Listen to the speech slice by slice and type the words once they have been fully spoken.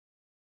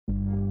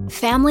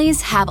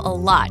Families have a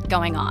lot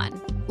going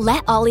on.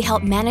 Let Ollie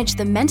help manage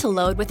the mental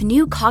load with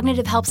new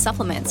cognitive help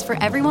supplements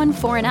for everyone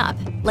 4 and up,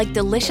 like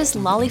delicious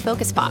Lolly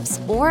Focus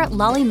Pops or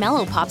Lolly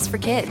Mellow Pops for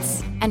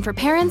kids. And for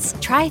parents,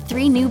 try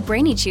 3 new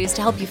Brainy Chews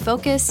to help you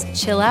focus,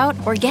 chill out,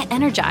 or get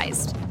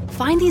energized.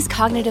 Find these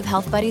cognitive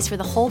health buddies for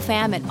the whole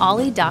fam at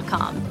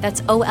ollie.com.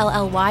 That's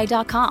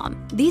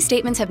OLLY.com. These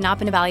statements have not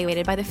been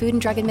evaluated by the Food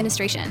and Drug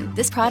Administration.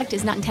 This product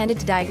is not intended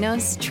to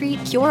diagnose,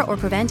 treat, cure, or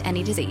prevent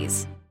any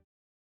disease.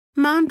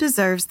 Mom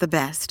deserves the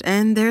best,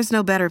 and there's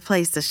no better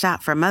place to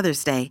shop for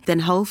Mother's Day than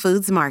Whole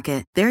Foods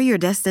Market. They're your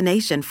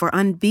destination for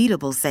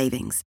unbeatable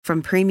savings,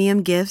 from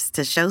premium gifts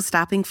to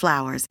show-stopping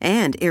flowers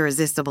and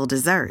irresistible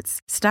desserts.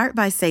 Start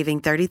by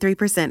saving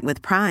 33%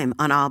 with Prime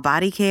on all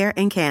body care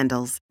and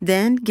candles.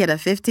 Then get a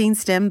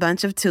 15-stem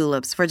bunch of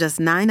tulips for just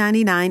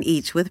 $9.99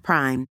 each with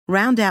Prime.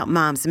 Round out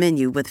Mom's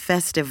menu with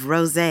festive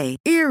rosé,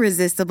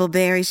 irresistible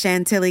berry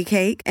chantilly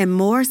cake, and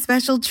more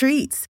special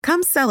treats.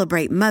 Come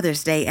celebrate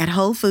Mother's Day at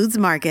Whole Foods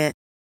Market.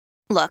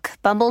 Look,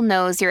 Bumble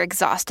knows you're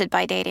exhausted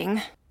by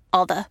dating.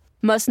 All the,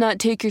 must not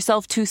take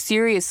yourself too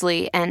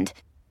seriously, and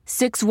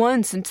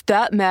 6'1" since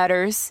that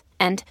matters,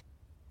 and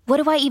what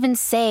do I even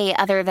say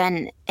other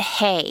than,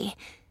 hey?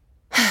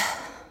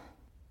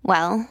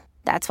 Well,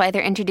 that's why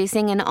they're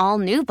introducing an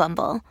all-new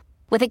Bumble,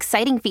 with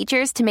exciting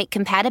features to make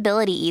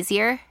compatibility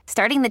easier,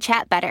 starting the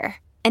chat better,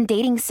 and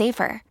dating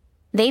safer.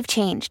 They've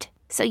changed,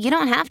 so you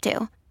don't have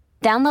to.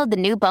 Download the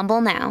new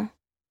Bumble now.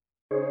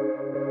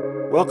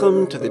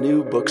 Welcome to the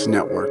New Books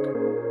Network.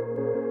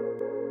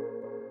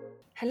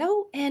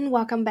 Hello, and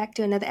welcome back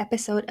to another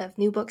episode of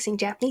New Books in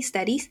Japanese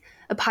Studies,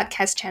 a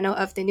podcast channel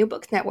of the New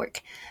Books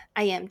Network.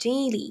 I am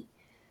Jenny Lee.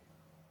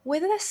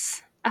 With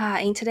us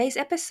in today's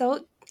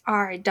episode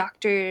are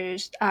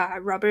Drs.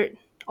 Robert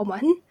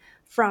Oman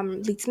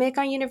from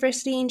Ritsumeikan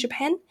University in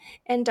Japan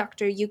and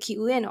Dr. Yuki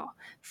Ueno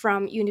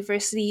from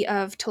University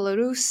of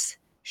Toulouse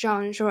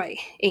Jean Jaurès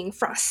in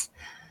France.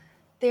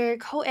 Their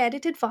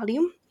co-edited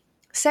volume,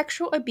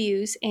 Sexual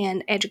Abuse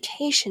and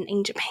Education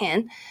in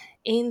Japan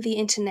in the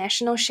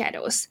International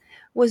Shadows,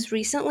 was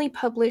recently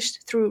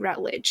published through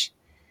Routledge.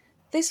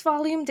 This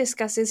volume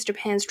discusses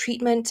Japan's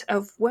treatment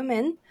of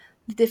women,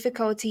 the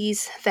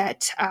difficulties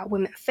that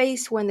women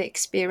face when they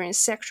experience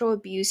sexual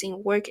abuse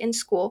in work and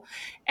school,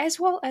 as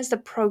well as the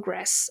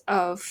progress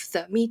of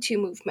the Me Too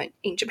movement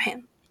in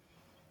Japan.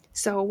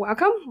 So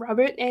welcome,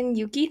 Robert and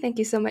Yuki. Thank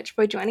you so much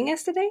for joining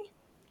us today.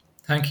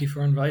 Thank you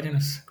for inviting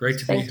us. Great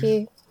to be here. Thank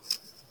you.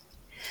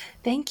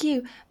 Thank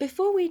you.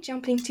 Before we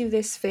jump into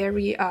this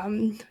very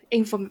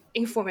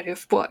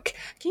informative book,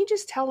 can you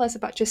just tell us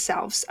about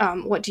yourselves?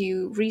 What do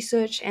you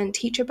research and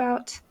teach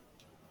about?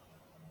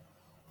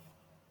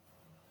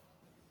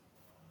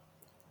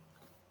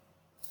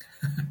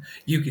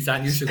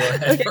 Yuki-san, you should go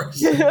ahead first.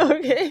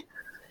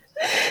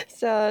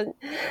 So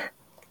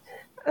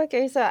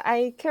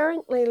I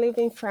currently live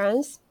in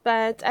France,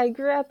 but I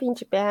grew up in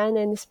Japan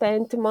and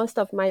spent most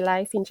of my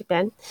life in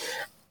Japan.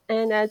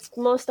 And as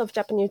most of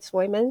Japanese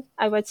women,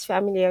 I was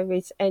familiar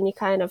with any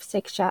kind of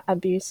sexual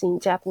abuse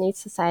in Japanese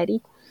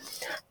society.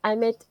 I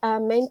met a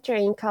mentor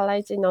in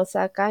college in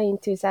Osaka in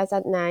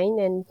 2009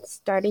 and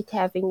started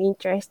having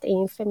interest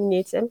in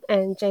feminism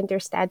and gender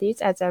studies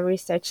as a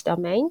research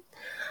domain.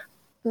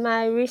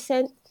 My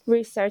recent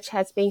research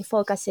has been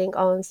focusing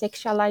on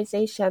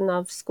sexualization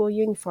of school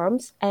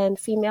uniforms and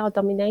female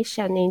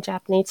domination in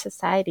Japanese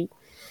society.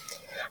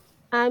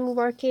 I'm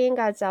working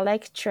as a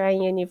lecturer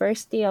in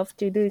University of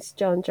Toulouse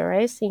Jean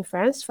Jaurès in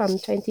France from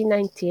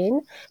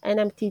 2019,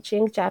 and I'm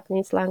teaching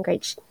Japanese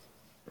language.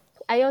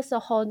 I also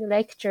hold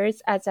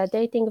lectures as a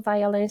dating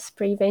violence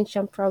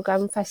prevention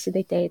program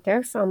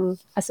facilitator from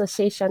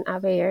Association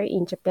Aware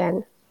in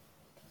Japan.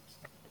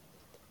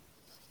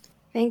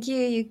 Thank you,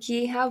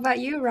 Yuki. How about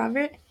you,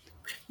 Robert?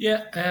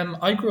 Yeah,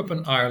 I grew up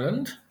in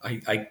Ireland.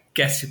 I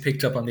guess you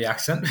picked up on the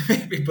accent,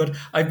 maybe, but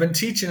I've been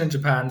teaching in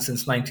Japan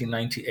since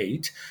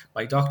 1998.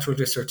 My doctoral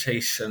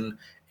dissertation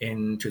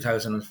in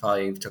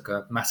 2005 took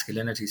a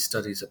masculinity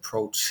studies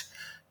approach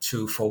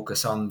to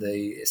focus on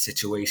the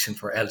situation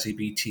for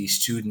LGBT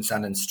students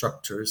and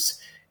instructors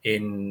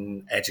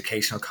in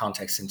educational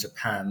contexts in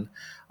Japan.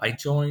 I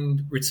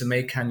joined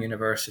Ritsumeikan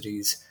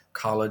University's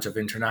College of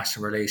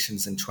International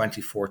Relations in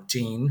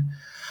 2014.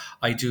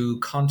 I do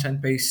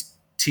content-based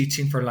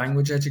teaching for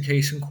language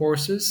education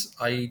courses.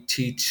 I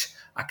teach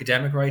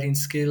academic writing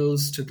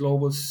skills to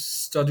global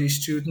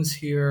studies students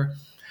here.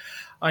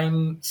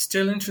 I'm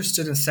still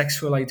interested in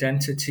sexual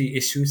identity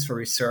issues for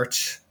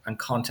research and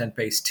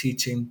content-based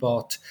teaching,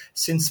 but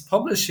since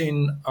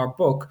publishing our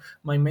book,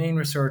 my main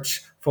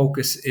research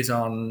focus is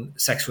on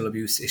sexual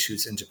abuse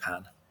issues in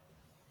Japan.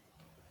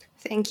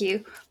 Thank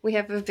you. We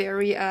have a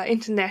very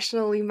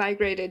internationally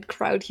migrated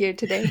crowd here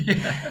today.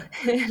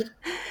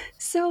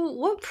 So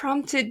what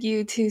prompted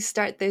you to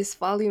start this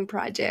volume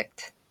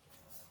project?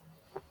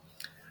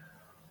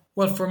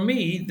 Well, for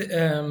me,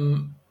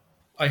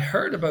 I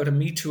heard about a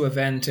Me Too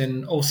event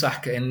in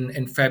Osaka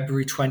in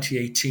February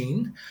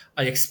 2018.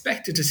 I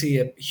expected to see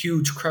a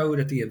huge crowd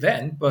at the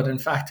event, but in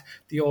fact,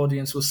 the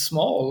audience was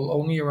small,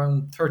 only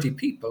around 30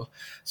 people.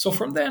 So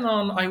from then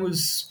on, I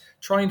was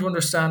trying to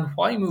understand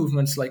why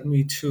movements like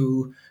Me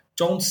Too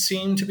don't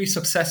seem to be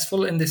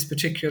successful in this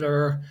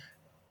particular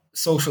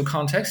social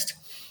context.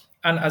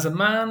 And as a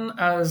man,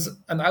 as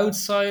an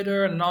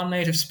outsider, a non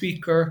native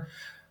speaker,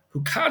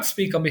 who can't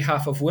speak on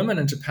behalf of women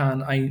in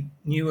Japan, I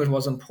knew it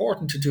was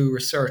important to do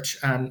research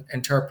and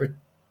interpret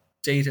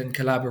data in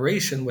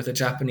collaboration with a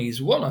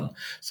Japanese woman.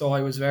 So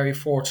I was very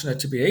fortunate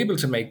to be able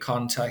to make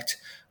contact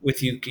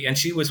with Yuki, and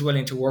she was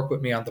willing to work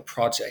with me on the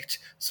project.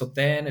 So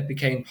then it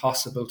became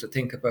possible to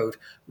think about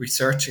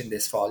researching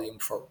this volume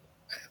for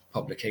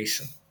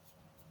publication.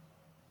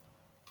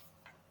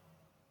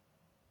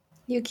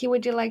 Yuki,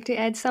 would you like to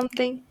add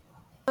something?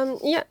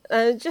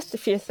 Just a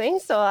few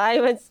things. So I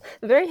was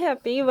very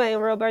happy when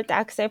Robert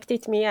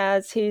accepted me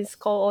as his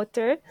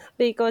co-author,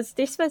 because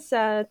this was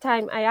a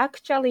time I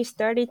actually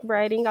started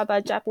writing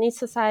about Japanese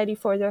society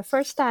for the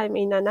first time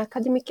in an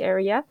academic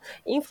area,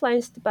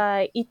 influenced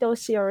by Ito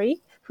Shiori,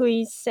 who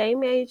is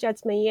same age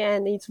as me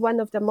and is one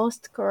of the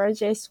most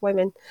courageous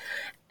women.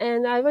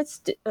 And I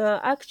was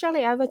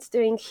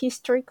doing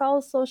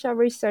historical social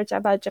research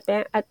about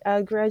Japan at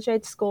a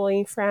graduate school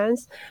in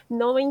France,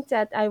 knowing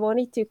that I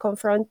wanted to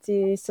confront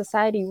the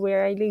society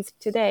where I live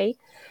today.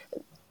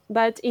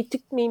 But it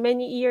took me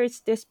many years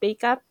to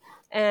speak up,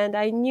 and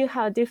I knew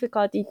how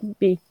difficult it would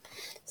be.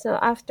 So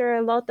after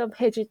a lot of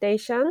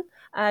hesitation,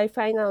 I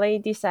finally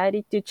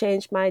decided to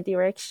change my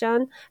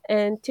direction,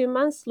 and 2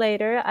 months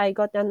later, I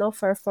got an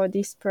offer for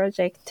this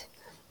project.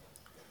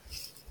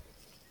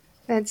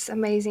 That's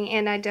amazing,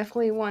 and I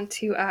definitely want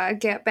to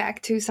get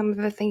back to some of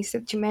the things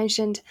that you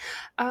mentioned.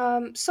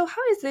 So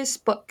how is this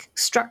book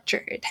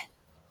structured?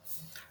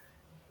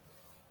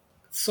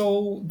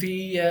 So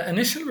the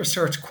initial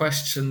research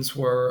questions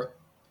were: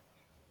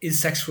 is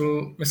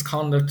sexual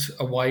misconduct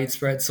a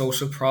widespread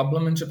social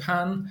problem in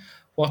Japan?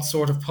 What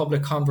sort of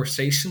public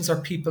conversations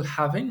are people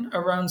having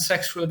around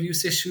sexual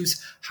abuse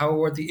issues?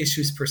 How are the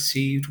issues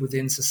perceived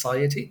within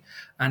society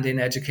and in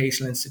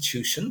educational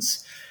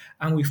institutions?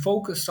 And we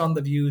focused on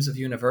the views of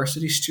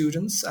university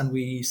students, and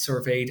we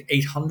surveyed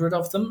 800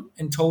 of them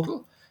in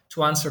total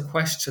to answer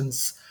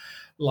questions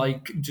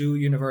like, do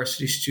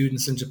university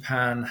students in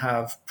Japan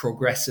have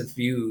progressive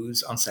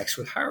views on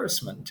sexual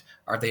harassment?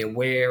 Are they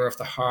aware of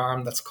the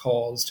harm that's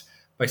caused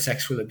by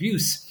sexual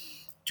abuse?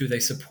 Do they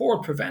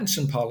support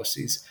prevention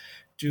policies?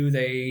 Do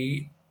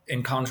they,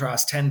 in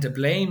contrast, tend to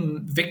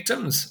blame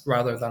victims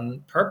rather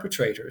than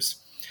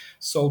perpetrators?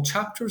 So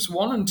chapters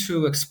 1 and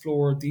 2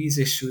 explore these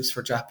issues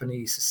for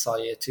Japanese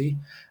society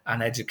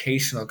and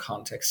educational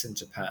contexts in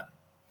Japan.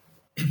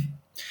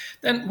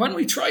 Then when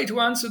we try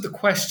to answer the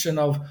question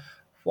of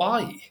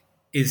why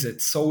is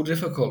it so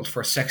difficult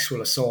for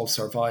sexual assault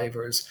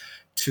survivors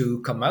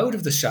to come out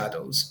of the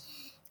shadows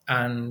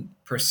and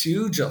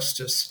pursue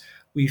justice,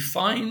 we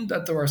find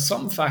that there are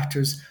some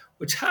factors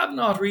which have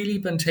not really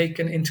been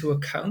taken into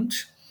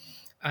account,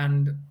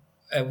 and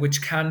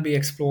which can be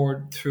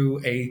explored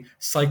through a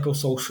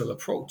psychosocial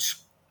approach.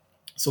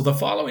 So the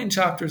following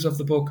chapters of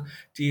the book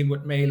deal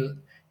with male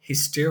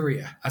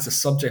hysteria as a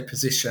subject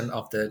position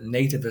of the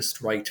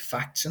nativist right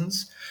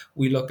factions.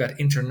 We look at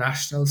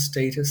international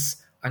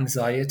status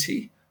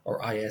anxiety,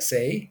 or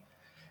ISA.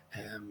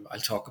 I'll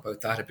talk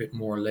about that a bit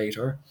more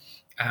later.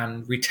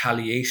 And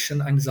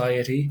retaliation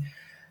anxiety.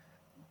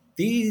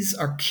 These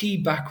are key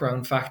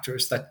background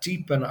factors that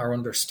deepen our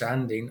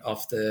understanding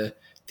of the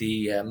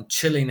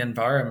chilling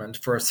environment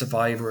for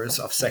survivors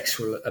of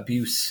sexual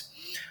abuse.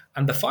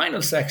 And the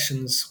final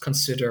sections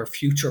consider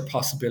future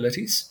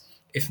possibilities.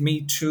 If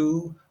Me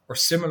Too or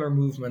similar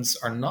movements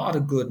are not a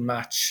good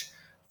match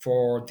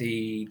for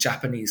the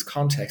Japanese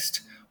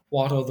context,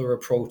 what other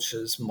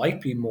approaches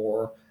might be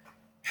more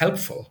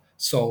helpful?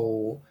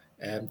 So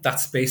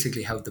that's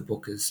basically how the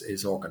book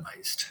is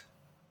organized.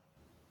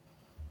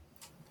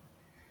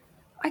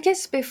 I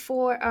guess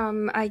before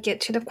I get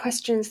to the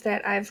questions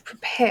that I've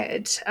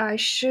prepared, I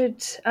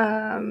should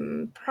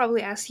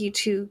probably ask you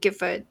to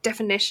give a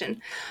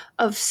definition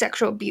of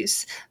sexual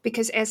abuse,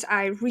 because as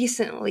I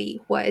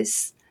recently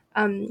was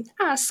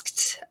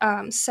asked,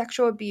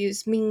 sexual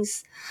abuse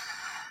means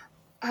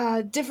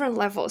different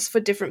levels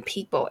for different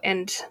people,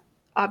 and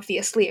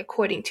obviously,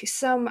 according to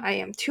some, I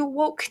am too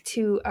woke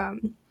to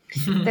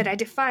that I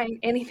define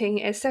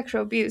anything as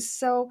sexual abuse.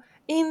 So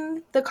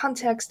in the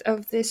context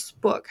of this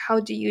book, how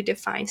do you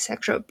define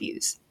sexual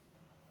abuse?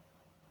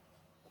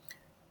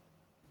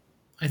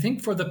 I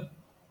think for the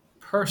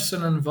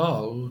person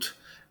involved,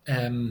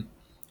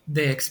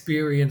 they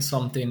experience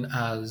something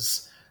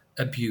as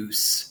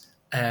abuse.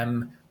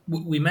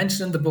 We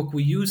mentioned in the book,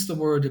 we use the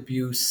word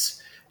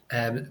abuse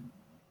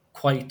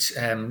quite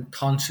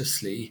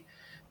consciously,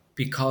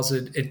 because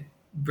it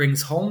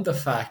brings home the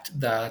fact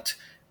that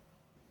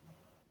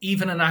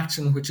even an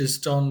action which is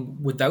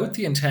done without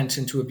the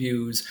intention to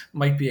abuse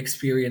might be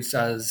experienced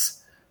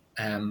as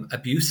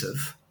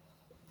abusive.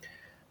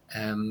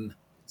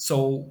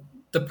 So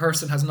the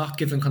person has not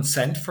given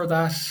consent for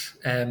that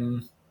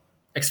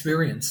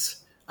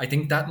experience. I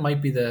think that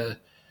might be the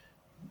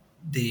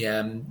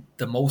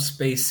most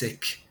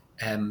basic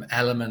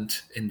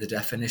element in the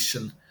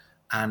definition,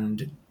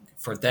 and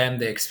for them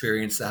they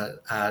experience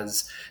that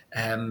as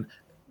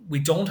we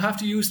don't have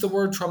to use the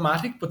word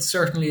traumatic, but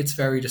certainly it's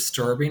very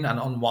disturbing and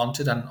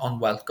unwanted and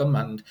unwelcome,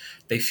 and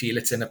they feel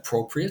it's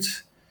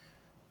inappropriate.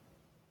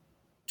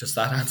 Does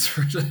that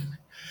answer it?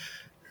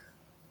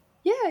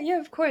 Yeah,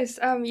 of course.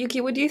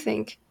 Yuki, what do you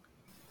think?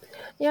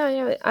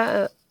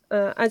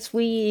 As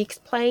we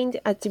explained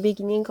at the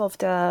beginning of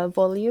the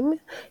volume,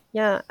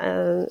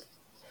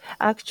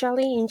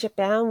 actually in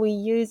Japan we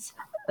use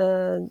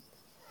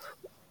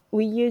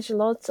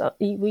lots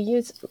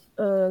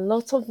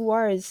of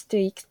words to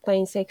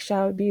explain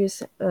sexual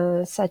abuse,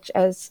 such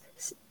as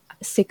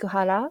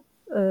sekuhara,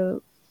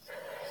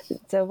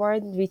 the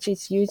word which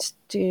is used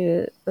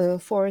to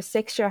for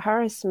sexual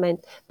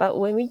harassment. But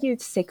when we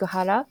use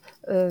sekuhara,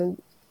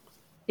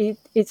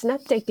 it's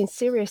not taken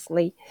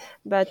seriously,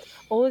 but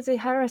all the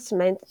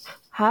harassment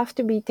have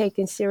to be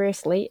taken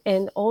seriously,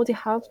 and all the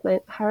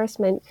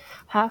harassment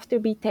have to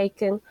be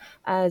taken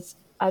as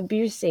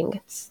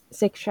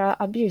sexual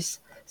abuse.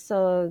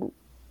 So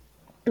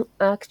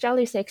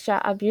actually sexual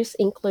abuse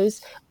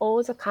includes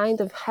all the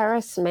kind of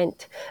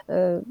harassment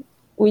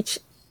which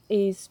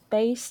is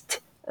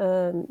based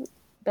by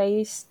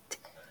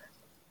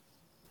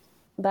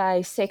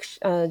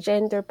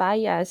gender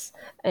bias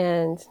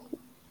and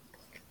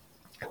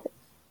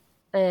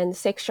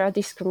sexual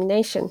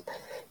discrimination.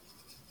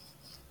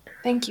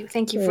 Thank you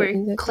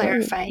for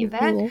clarifying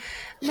that. Yeah.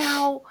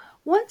 Now,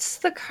 what's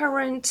the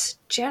current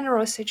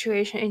general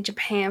situation in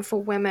Japan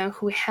for women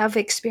who have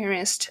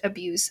experienced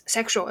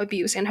sexual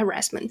abuse and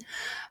harassment?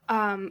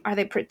 Are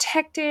they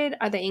protected?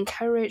 Are they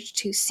encouraged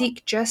to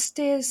seek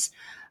justice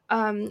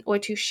or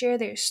to share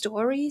their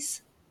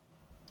stories?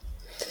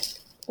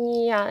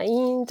 Yeah,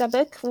 in the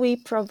book, we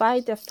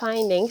provide the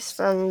findings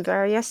from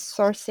various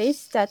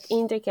sources that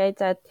indicate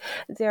that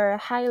there are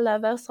high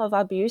levels of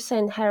abuse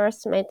and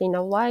harassment in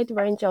a wide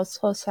range of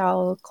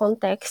social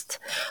contexts,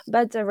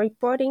 but the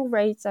reporting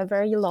rates are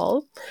very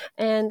low.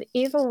 And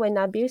even when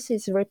abuse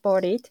is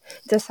reported,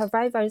 the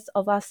survivors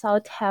of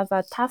assault have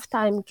a tough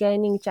time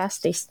gaining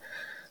justice.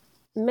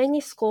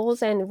 Many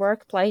schools and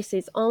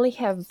workplaces only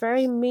have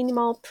very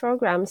minimal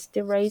programs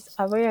to raise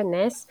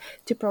awareness,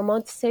 to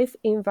promote safe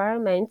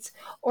environments,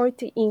 or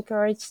to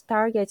encourage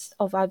targets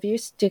of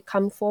abuse to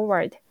come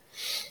forward.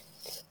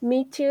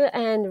 Me Too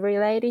and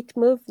related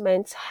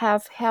movements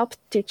have helped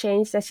to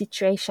change the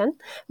situation,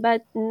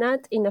 but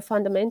not in a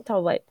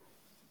fundamental way.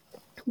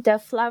 The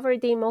Flower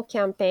Demo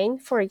campaign,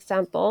 for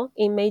example,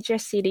 in major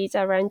cities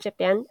around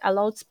Japan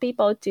allows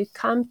people to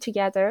come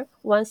together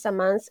once a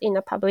month in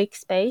a public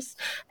space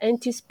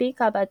and to speak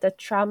about the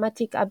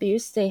traumatic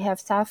abuse they have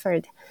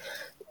suffered.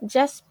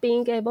 Just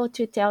being able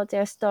to tell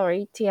their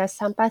story to a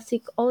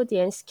sympathetic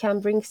audience can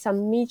bring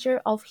some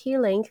measure of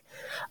healing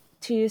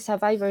to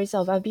survivors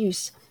of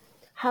abuse.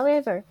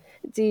 However,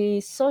 the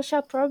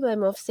social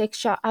problem of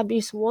sexual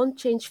abuse won't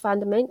change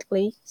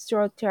fundamentally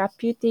through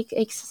therapeutic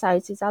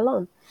exercises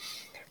alone.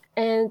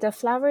 And the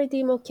Flower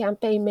Demo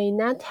campaign may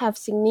not have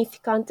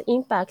significant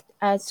impact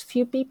as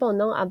few people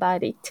know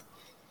about it.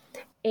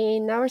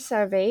 In our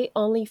survey,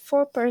 only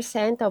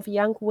 4% of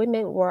young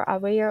women were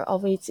aware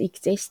of its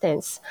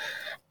existence,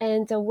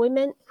 and the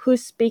women who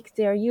speak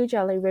there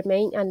usually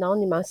remain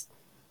anonymous.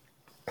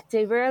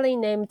 They rarely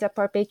name the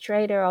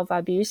perpetrator of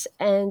abuse,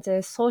 and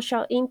the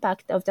social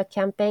impact of the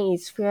campaign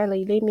is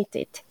fairly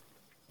limited.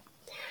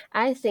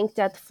 I think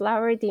that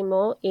Flower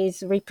Demo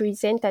is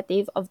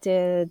representative of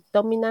the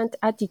dominant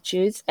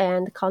attitudes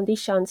and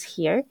conditions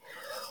here.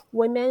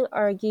 Women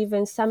are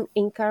given some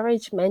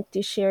encouragement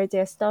to share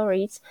their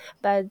stories,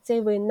 but they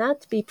will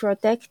not be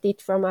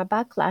protected from a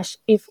backlash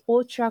if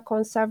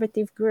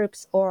ultra-conservative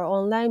groups or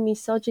online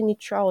misogyny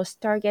trolls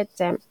target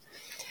them.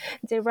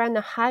 They run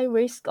a high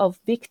risk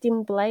of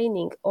victim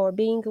blaming or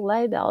being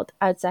labeled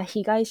as a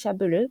higaisha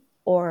buru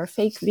or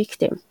fake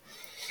victim.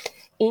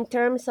 In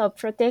terms of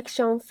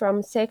protection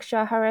from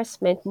sexual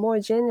harassment more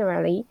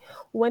generally,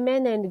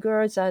 women and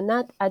girls are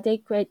not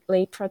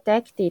adequately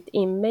protected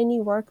in many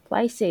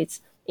workplaces,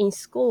 in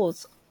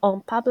schools,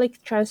 on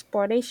public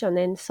transportation,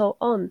 and so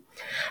on,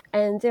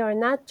 and they are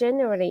not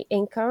generally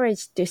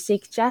encouraged to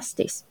seek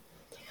justice.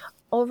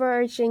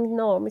 Overarching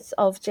norms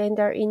of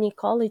gender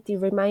inequality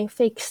remain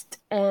fixed,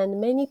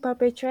 and many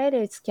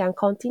perpetrators can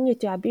continue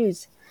to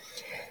abuse.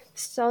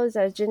 So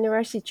the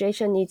general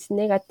situation is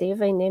negative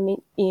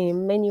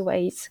in many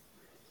ways.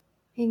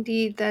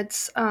 Indeed,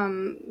 that's a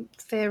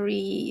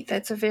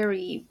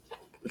very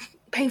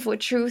painful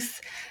truth.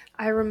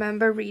 I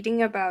remember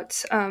reading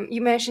about,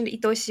 you mentioned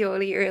Ito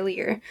Shiori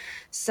earlier.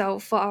 So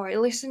for our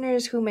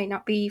listeners who may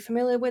not be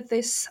familiar with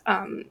this,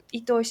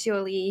 Ito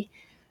Shiori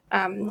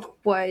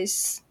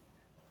was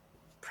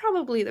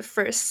probably the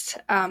first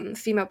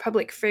female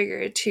public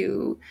figure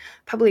to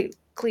publicly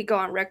go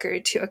on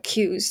record to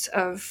accuse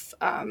of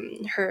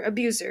her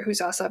abuser,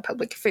 who's also a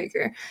public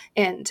figure,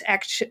 and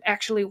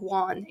actually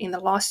won in the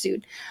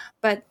lawsuit.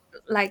 But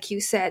like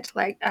you said,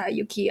 like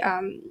Yuki,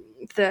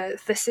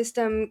 the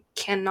system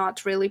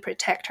cannot really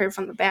protect her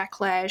from the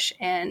backlash,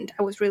 and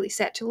I was really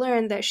sad to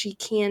learn that she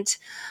can't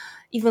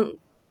even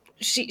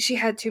she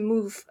had to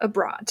move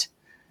abroad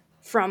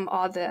from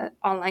all the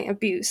online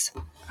abuse.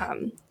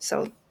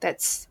 So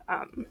that's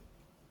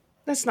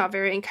not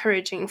very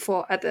encouraging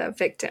for other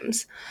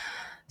victims.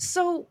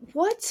 So,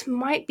 what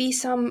might be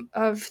some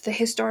of the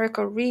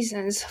historical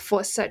reasons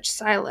for such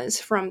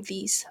silence from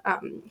these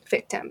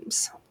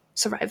victims,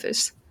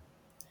 survivors?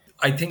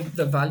 I think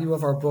the value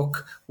of our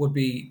book would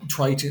be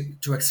try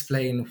to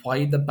explain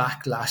why the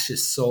backlash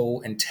is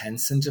so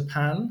intense in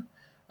Japan.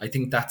 I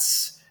think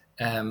that's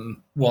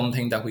one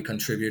thing that we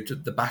contribute to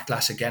the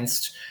backlash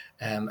against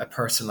a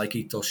person like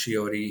Ito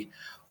Shiori,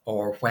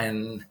 or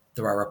when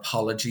there are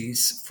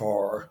apologies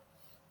for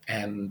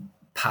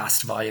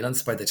past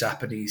violence by the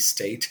Japanese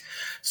state.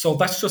 So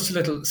that's just a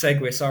little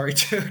segue, sorry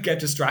to get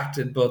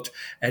distracted, but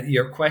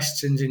your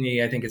question,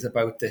 Ginny, I think is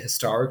about the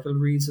historical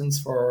reasons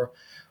for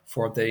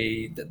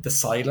the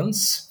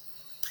silence,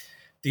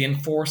 the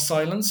enforced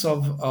silence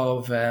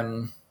of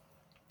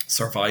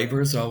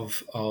survivors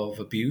of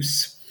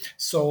abuse.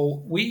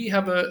 So we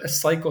have a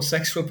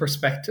psychosexual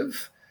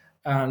perspective,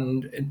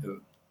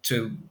 and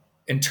to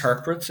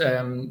interpret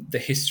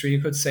the history,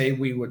 you could say,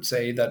 we would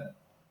say that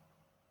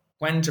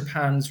when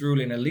Japan's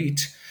ruling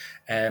elite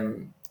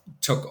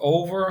took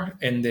over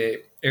in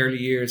the early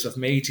years of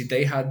Meiji,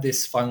 they had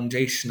this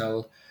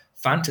foundational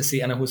fantasy,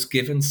 and it was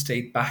given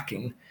state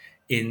backing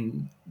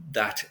in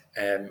that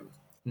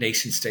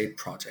nation state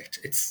project.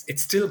 It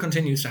still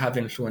continues to have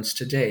influence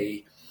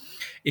today.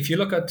 If you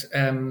look at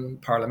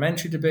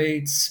parliamentary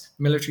debates,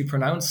 military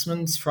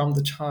pronouncements from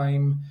the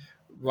time,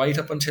 right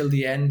up until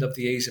the end of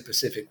the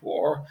Asia-Pacific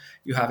War,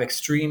 you have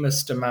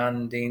extremists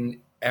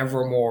demanding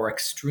ever more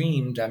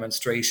extreme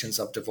demonstrations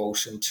of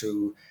devotion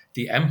to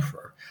the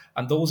emperor.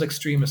 And those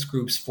extremist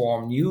groups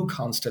form new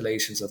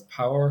constellations of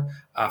power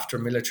after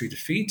military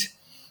defeat.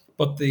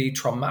 But the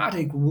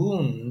traumatic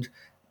wound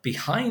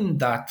behind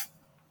that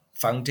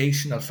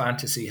foundational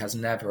fantasy has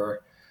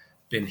never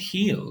been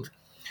healed.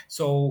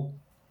 So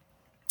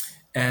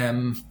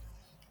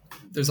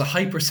there's a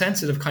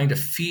hypersensitive kind of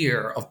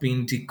fear of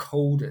being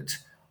decoded,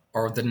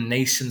 or the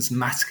nation's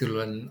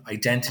masculine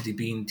identity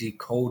being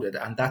decoded.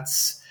 And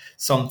that's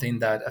something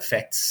that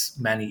affects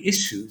many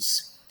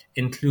issues,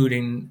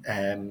 including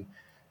the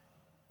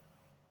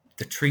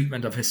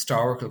treatment of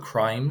historical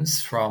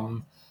crimes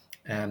from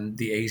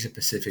the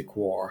Asia-Pacific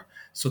War.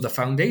 So the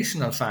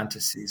foundational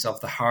fantasies of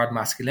the hard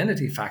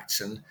masculinity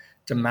faction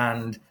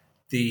demand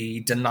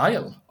the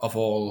denial of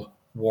all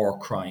war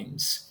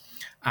crimes.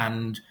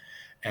 And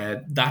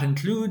that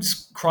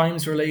includes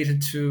crimes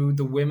related to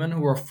the women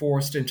who are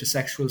forced into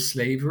sexual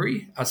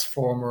slavery as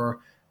former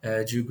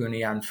Juguni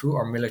Anfu,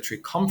 or military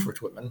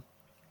comfort women.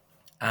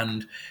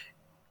 And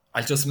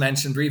I'll just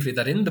mention briefly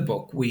that in the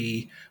book,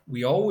 we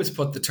always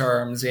put the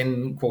terms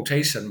in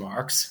quotation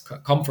marks,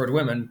 comfort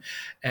women.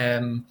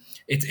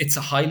 It's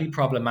a highly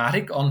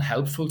problematic,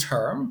 unhelpful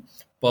term,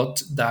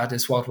 but that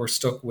is what we're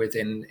stuck with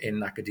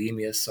in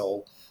academia.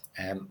 So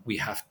we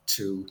have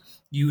to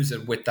use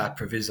it with that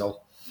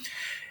proviso.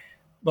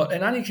 But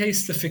in any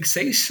case, the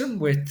fixation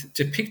with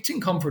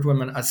depicting comfort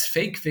women as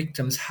fake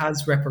victims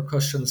has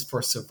repercussions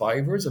for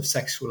survivors of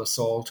sexual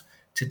assault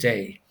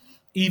today.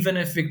 Even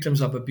if victims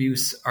of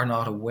abuse are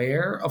not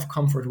aware of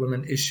comfort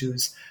women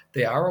issues,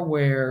 they are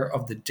aware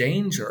of the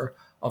danger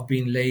of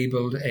being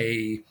labeled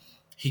a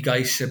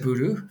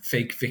higaishiburu,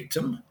 fake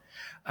victim.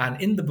 And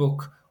in the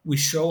book, we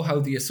show how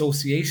the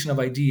association of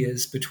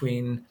ideas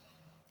between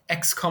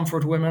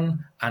ex-comfort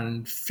women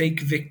and fake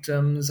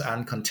victims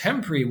and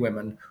contemporary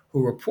women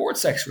who report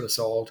sexual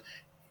assault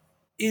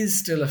is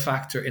still a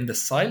factor in the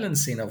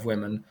silencing of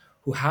women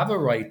who have a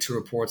right to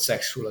report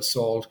sexual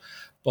assault,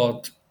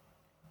 but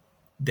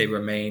they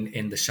remain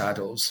in the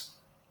shadows.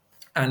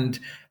 And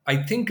I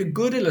think a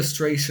good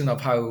illustration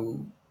of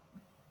how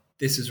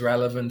this is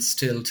relevant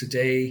still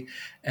today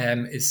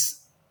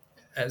is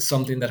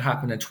something that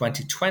happened in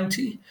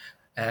 2020.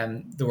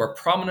 There were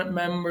prominent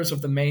members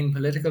of the main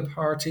political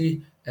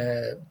party,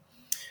 the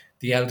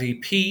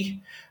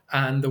LDP,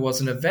 and there was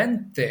an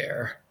event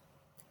there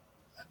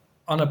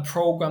on a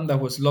program that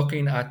was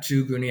looking at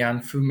Juguni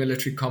Anfu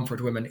military comfort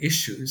women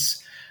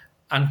issues.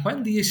 And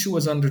when the issue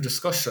was under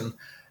discussion,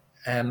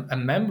 a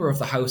member of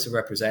the House of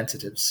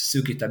Representatives,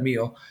 Sugita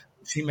Mio,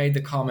 she made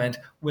the comment,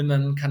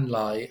 "Women can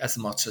lie as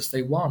much as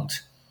they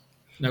want."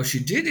 Now, she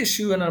did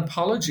issue an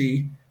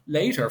apology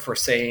later for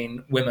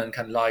saying women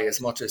can lie as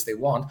much as they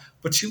want,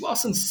 but she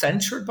wasn't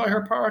censured by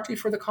her party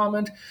for the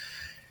comment.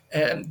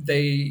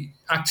 They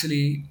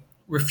actually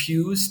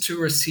refused to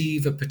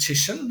receive a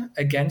petition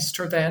against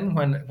her then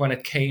when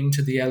it came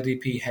to the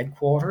LDP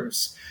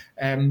headquarters.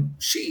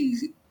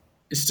 She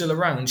is still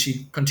around.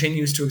 She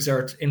continues to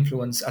exert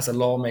influence as a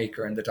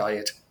lawmaker in the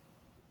Diet.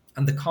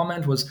 And the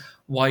comment was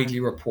widely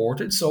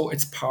reported, so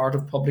it's part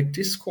of public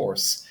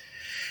discourse.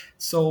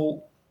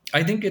 So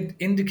I think it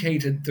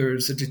indicated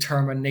there's a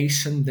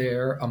determination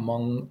there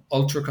among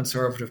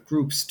ultra-conservative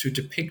groups to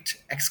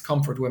depict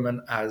ex-comfort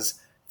women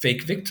as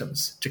fake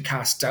victims, to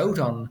cast doubt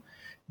on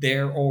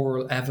their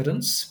oral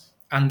evidence,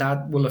 and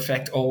that will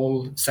affect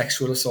all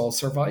sexual assault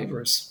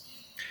survivors.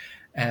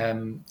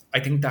 I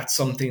think that's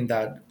something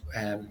that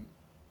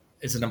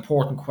is an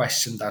important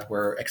question that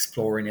we're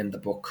exploring in the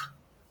book.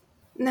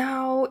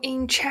 Now,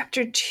 in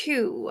chapter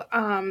 2,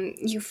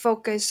 you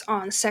focus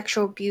on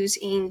sexual abuse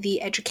in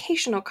the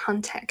educational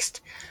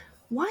context.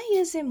 Why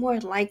is it more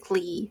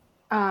likely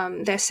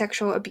that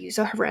sexual abuse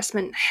or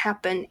harassment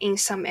happen in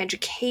some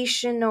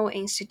educational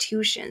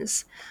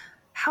institutions?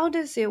 How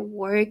does it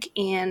work,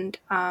 and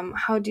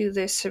how do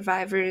the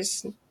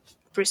survivors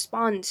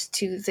respond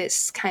to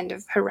this kind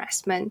of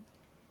harassment?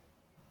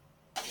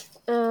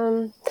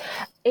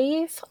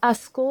 If a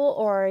school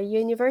or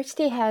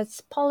university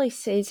has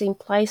policies in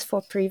place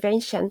for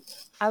prevention,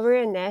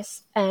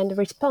 awareness, and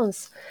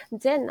response,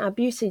 then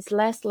abuse is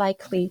less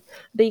likely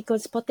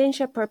because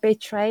potential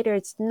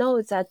perpetrators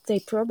know that they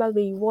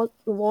probably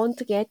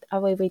won't get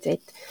away with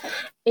it.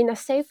 In a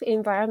safe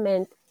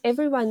environment,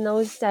 everyone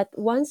knows that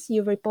once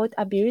you report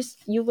abuse,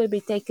 you will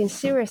be taken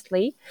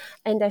seriously,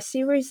 and a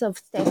series of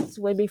steps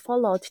will be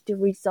followed to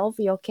resolve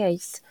your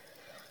case.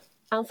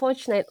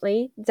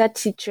 Unfortunately, that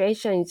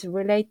situation is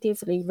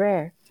relatively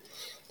rare.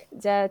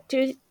 The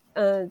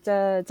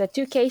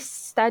two case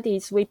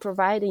studies we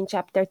provide in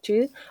Chapter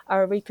 2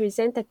 are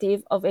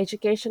representative of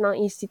educational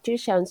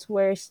institutions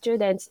where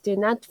students do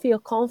not feel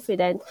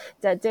confident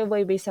that they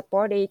will be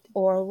supported,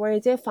 or where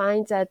they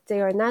find that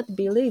they are not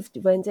believed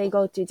when they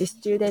go to the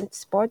student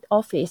support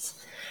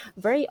office.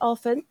 Very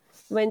often,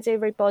 when they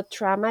report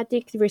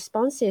traumatic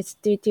responses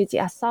due to the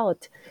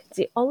assault,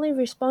 the only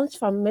response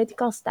from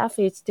medical staff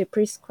is to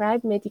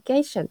prescribe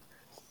medication.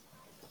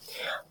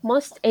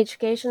 Most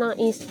educational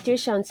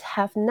institutions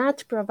have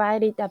not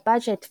provided a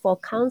budget for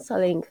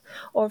counseling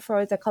or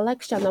for the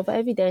collection of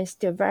evidence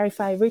to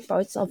verify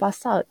reports of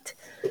assault.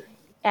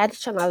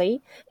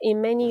 Additionally,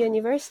 in many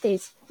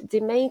universities, the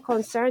main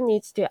concern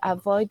is to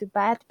avoid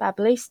bad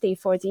publicity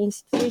for the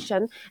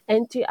institution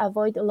and to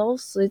avoid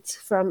lawsuits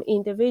from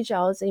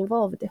individuals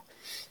involved.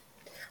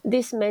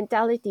 This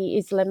mentality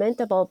is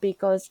lamentable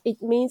because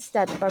it means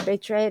that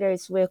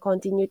perpetrators will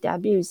continue to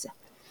abuse.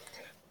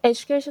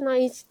 Educational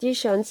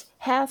institutions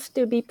have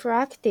to be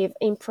proactive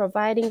in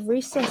providing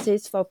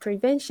resources for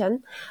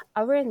prevention,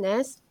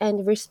 awareness,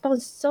 and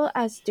response so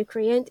as to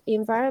create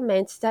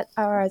environments that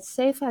are as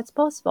safe as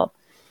possible.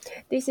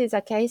 This is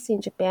a case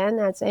in Japan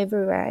as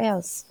everywhere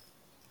else.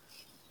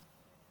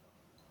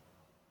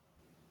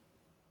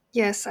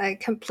 Yes, I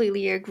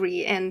completely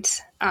agree. And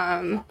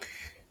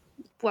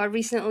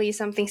recently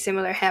something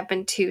similar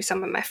happened to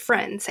some of my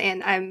friends,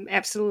 and I'm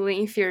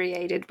absolutely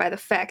infuriated by the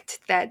fact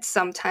that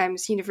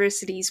sometimes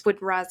universities would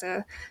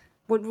rather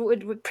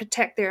would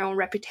protect their own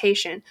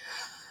reputation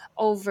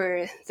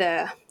over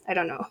the, I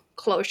don't know,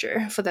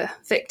 closure for the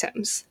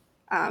victims.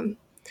 Yeah,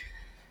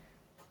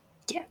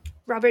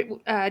 Robert,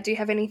 do you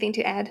have anything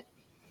to add?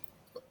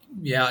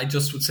 Yeah, I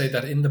just would say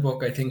that in the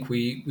book, I think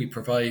we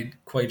provide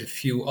quite a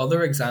few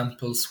other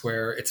examples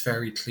where it's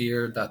very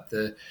clear that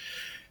the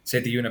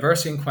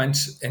university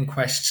in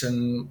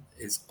question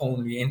is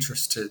only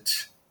interested,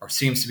 or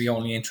seems to be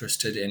only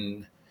interested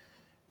in,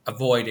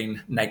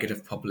 avoiding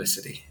negative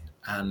publicity.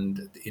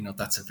 And,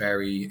 that's a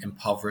very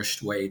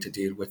impoverished way to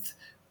deal with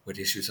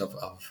issues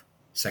of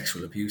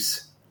sexual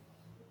abuse.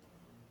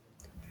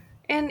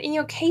 And in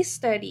your case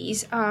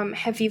studies,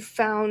 have you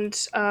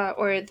found,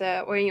 or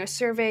in your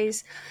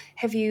surveys,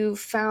 have you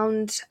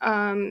found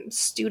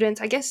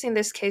students? I guess in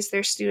this case,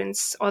 they're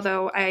students,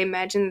 although I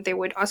imagine there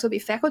would also be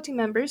faculty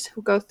members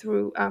who go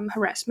through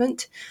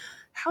harassment.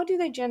 How do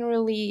they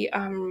generally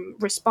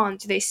respond?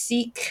 Do they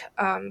seek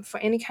for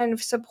any kind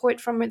of support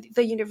from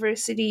the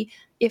university?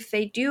 If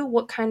they do,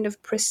 what kind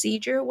of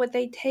procedure would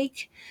they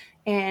take?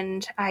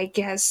 And I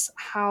guess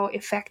how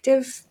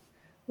effective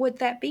would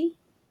that be?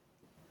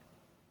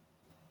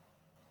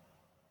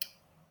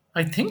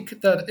 I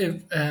think that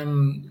if,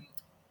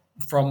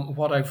 from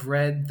what I've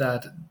read,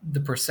 that the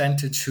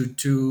percentage who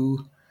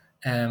do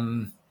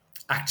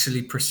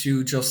actually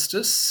pursue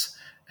justice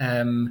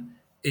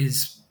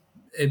is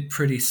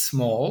pretty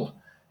small.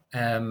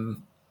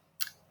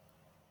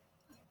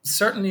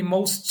 Certainly,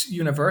 most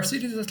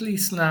universities, at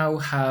least now,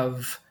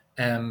 have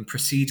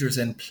procedures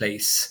in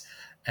place,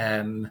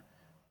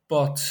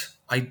 but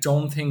I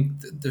don't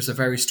think there's a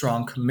very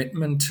strong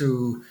commitment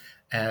to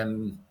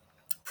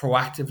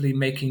proactively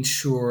making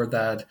sure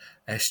that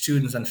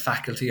students and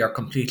faculty are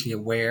completely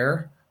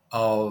aware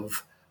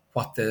of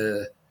what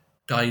the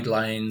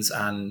guidelines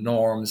and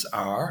norms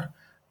are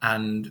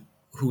and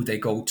who they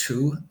go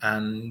to.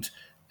 And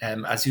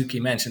as Yuki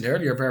mentioned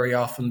earlier, very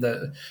often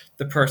the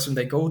person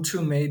they go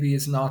to maybe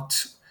is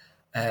not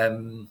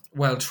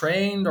well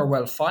trained or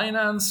well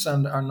financed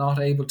and are not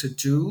able to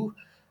do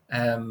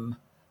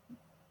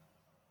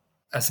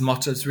as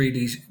much as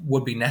really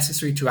would be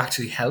necessary to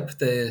actually help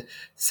the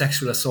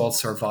sexual assault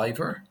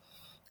survivor.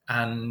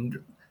 And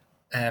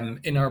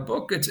in our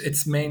book,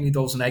 it's mainly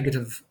those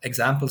negative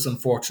examples,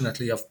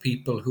 unfortunately, of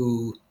people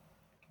who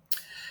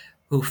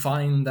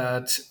find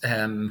that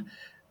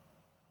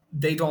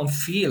they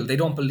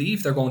don't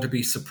believe they're going to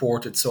be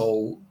supported.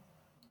 So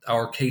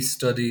our case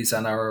studies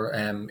and our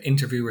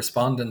interview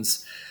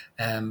respondents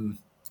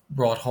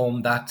brought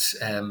home that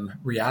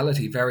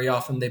reality. Very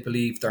often they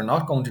believe they're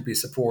not going to be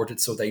supported,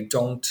 so they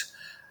don't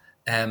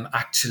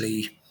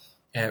actually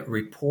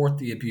report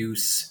the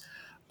abuse,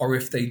 or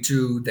if they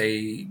do,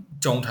 they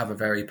don't have a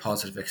very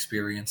positive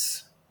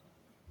experience.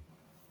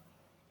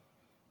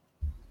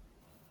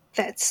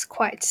 That's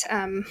quite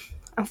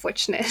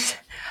unfortunate.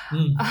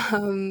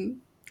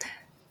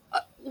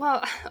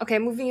 Well, okay,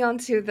 moving on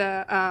to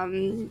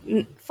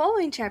the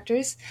following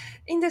chapters.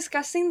 In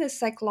discussing the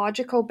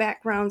psychological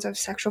backgrounds of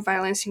sexual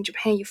violence in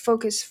Japan, you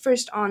focus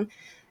first on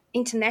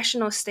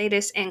international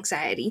status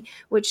anxiety,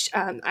 which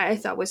I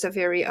thought was a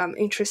very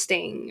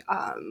interesting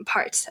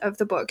part of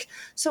the book.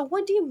 So,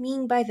 what do you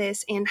mean by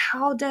this, and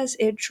how does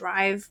it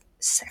drive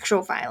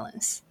sexual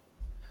violence?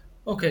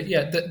 Okay,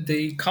 yeah,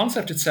 the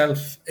concept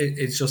itself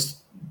is just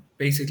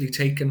basically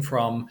taken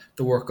from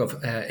the work of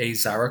A.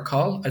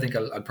 Zarakal. I think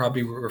I'll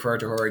probably refer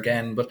to her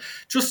again, but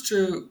just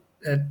to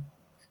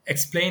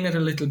explain it a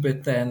little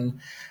bit then,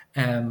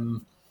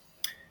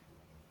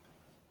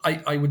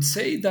 I would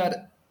say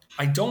that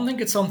I don't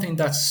think it's something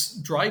that's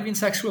driving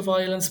sexual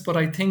violence, but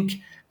I think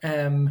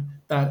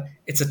that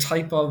it's a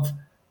type of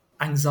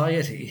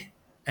anxiety,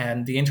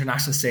 and the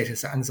international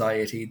status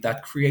anxiety,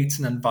 that creates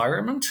an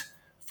environment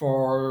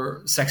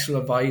for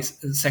sexual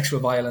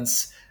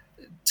violence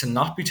to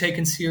not be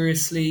taken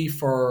seriously,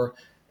 for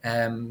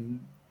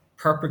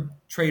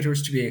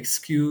perpetrators to be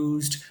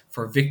excused,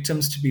 for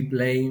victims to be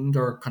blamed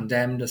or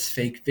condemned as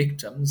fake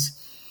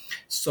victims.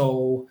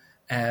 So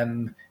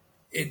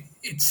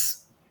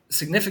it's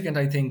significant,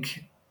 I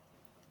think,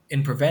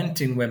 in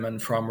preventing women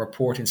from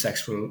reporting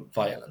sexual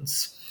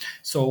violence.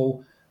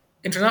 So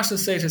international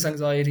status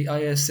anxiety,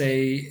 ISA,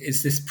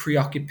 is this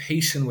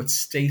preoccupation with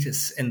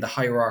status in the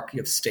hierarchy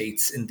of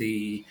states in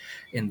the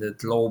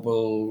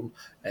global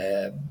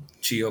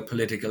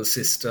geopolitical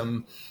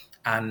system,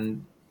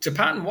 and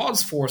Japan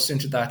was forced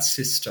into that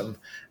system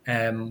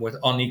with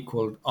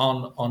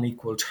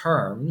unequal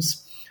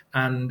terms.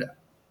 And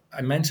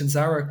I mentioned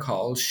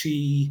Zarakal.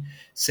 She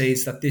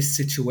says that this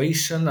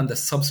situation and the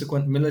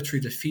subsequent military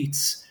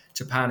defeats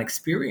Japan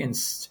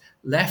experienced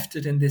left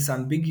it in this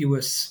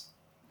ambiguous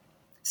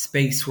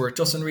space where it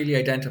doesn't really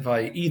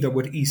identify either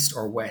with East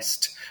or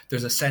West.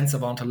 There's a sense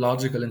of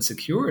ontological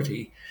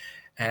insecurity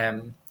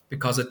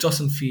because it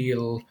doesn't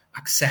feel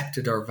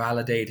accepted or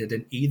validated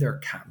in either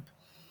camp.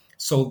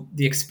 So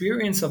the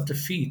experience of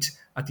defeat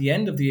at the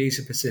end of the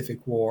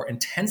Asia-Pacific War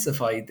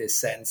intensified this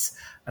sense,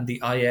 and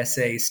the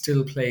ISA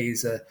still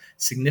plays a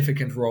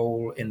significant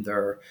role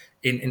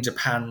in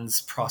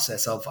Japan's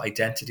process of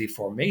identity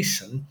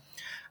formation.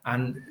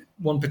 And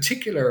one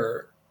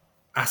particular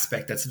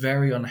aspect that's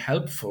very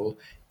unhelpful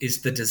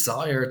is the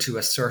desire to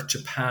assert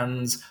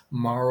Japan's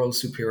moral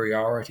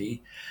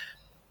superiority.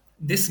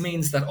 This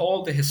means that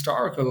all the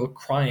historical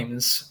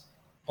crimes,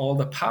 all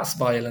the past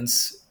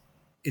violence,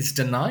 is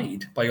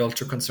denied by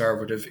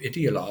ultra-conservative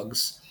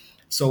ideologues.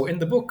 So in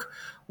the book,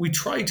 we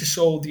try to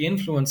show the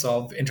influence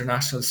of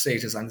international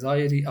status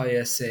anxiety,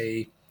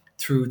 ISA,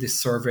 through this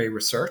survey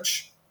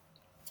research.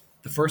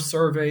 The first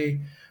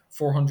survey,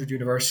 400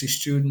 university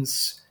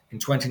students in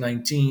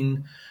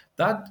 2019,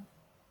 that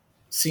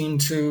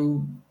seemed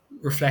to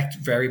reflect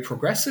very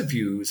progressive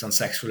views on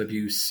sexual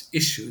abuse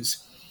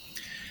issues.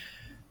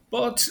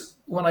 But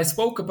when I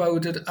spoke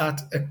about it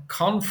at a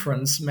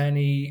conference,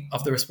 many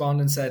of the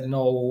respondents said,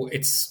 no,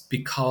 it's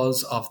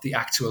because of the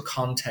actual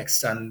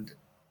context. And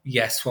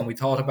yes, when we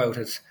thought about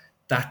it,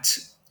 that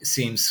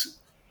seems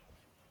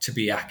to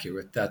be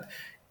accurate, that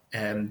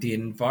the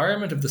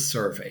environment of the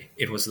survey,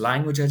 it was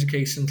language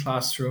education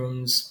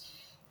classrooms,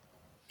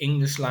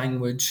 English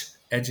language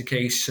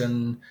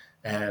education,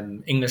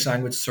 English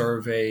language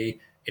survey,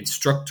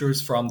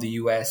 instructors from the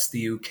US,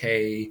 the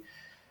UK,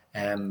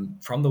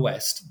 from the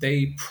West,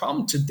 they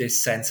prompted this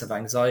sense of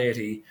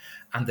anxiety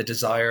and the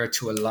desire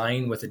to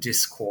align with the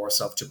discourse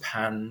of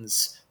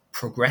Japan's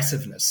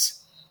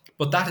progressiveness.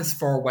 But that is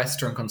for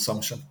Western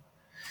consumption.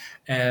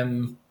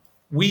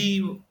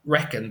 We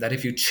reckon that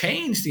if you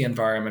change the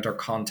environment or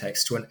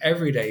context to an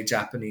everyday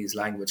Japanese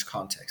language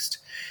context,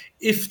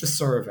 if the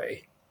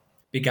survey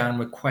began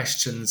with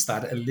questions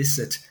that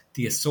elicit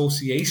the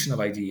association of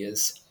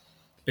ideas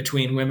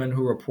between women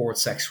who report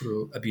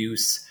sexual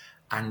abuse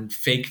and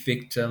fake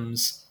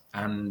victims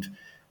and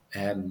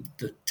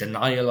the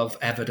denial of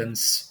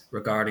evidence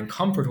regarding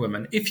comfort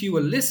women, if you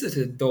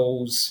elicited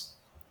those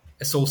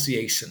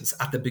associations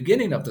at the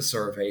beginning of the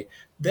survey,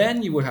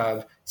 then you would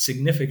have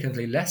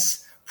significantly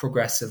less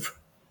progressive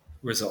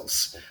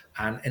results.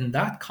 And in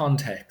that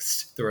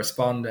context, the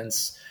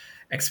respondents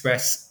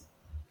express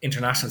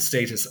international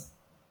status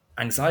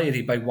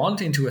anxiety by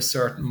wanting to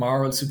assert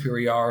moral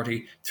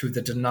superiority through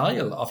the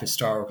denial of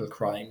historical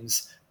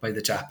crimes by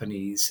the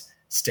Japanese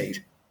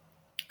state.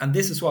 And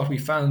this is what we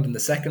found in the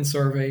second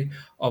survey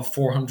of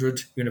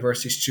 400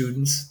 university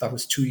students. That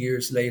was 2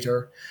 years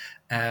later.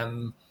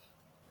 In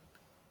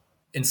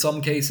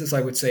some cases,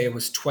 I would say it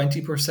was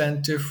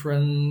 20%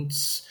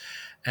 difference.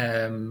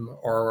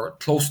 or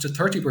close to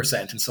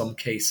 30% in some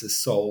cases.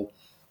 So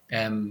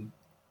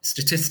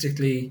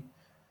statistically,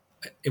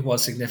 it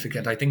was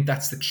significant. I think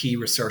that's the key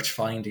research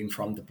finding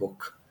from the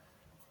book.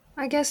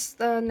 I guess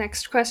the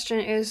next question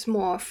is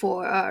more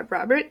for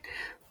Robert.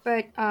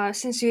 But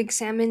since you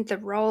examined the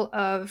role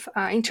of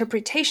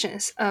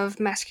interpretations of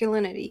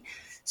masculinity,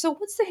 so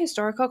what's the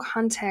historical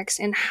context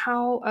and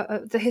how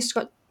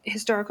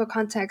historical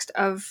context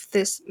of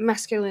this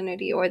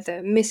masculinity or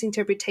the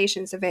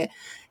misinterpretations of it,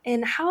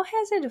 and how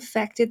has it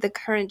affected the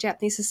current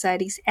Japanese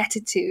society's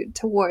attitude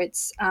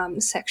towards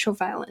sexual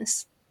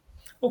violence?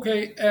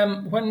 Okay,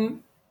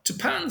 when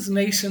Japan's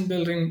nation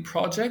building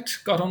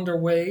project got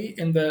underway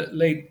in the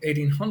late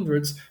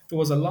 1800s, there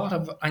was a lot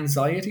of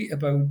anxiety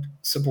about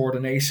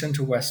subordination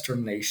to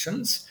Western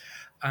nations,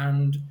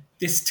 and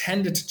this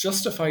tended to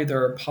justify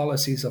their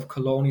policies of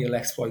colonial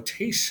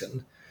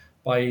exploitation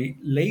by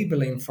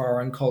labeling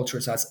foreign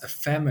cultures as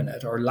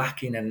effeminate or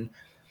lacking in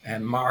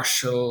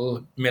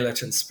martial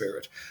militant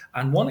spirit.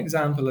 And one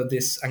example of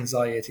this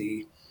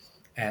anxiety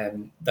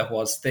that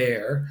was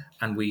there,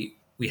 and we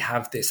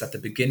have this at the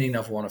beginning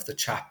of one of the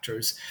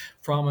chapters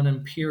from an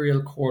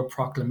imperial court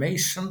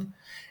proclamation.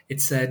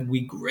 It said,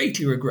 "We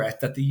greatly regret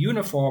that the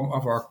uniform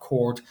of our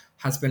court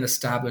has been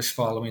established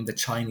following the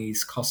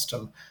Chinese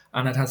custom,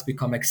 and it has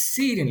become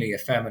exceedingly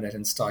effeminate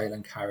in style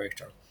and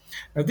character."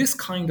 Now, this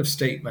kind of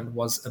statement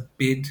was a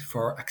bid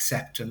for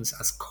acceptance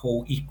as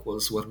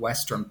co-equals with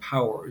Western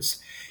powers.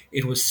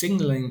 It was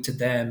signaling to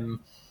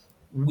them,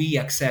 we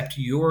accept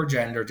your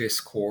gender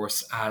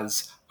discourse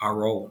as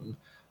our own.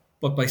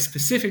 But by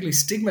specifically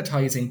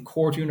stigmatizing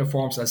court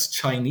uniforms as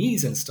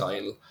Chinese in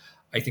style,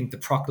 I think the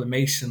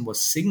proclamation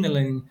was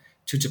signaling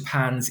to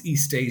Japan's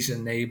East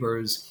Asian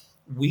neighbors,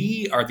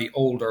 we are the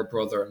older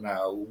brother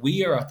now.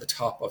 We are at the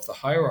top of the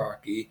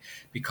hierarchy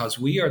because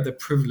we are the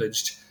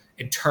privileged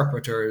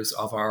interpreters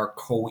of our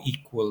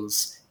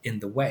co-equals in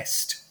the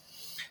West.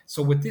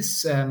 So with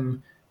this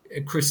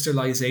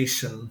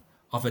crystallization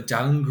of a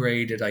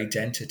downgraded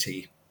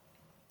identity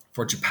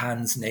for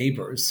Japan's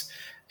neighbors,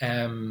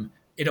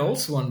 it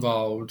also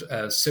involved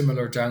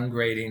similar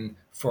downgrading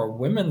for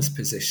women's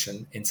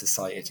position in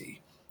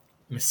society.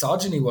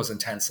 Misogyny was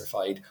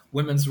intensified.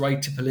 Women's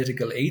right to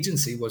political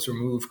agency was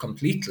removed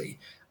completely.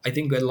 I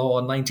think a law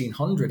in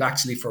 1900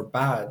 actually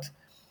forbade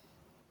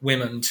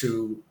women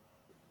to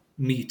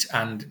meet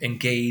and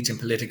engage in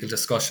political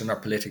discussion or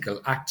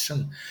political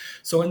action.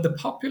 So in the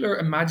popular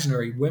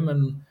imaginary,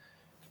 women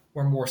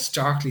were more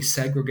starkly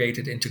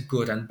segregated into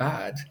good and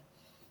bad.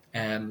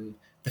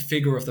 The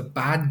figure of the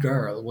bad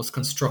girl was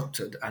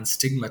constructed and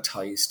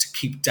stigmatized to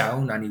keep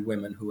down any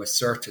women who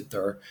asserted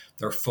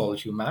their full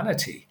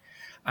humanity.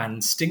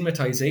 And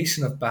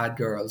stigmatization of bad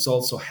girls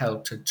also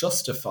helped to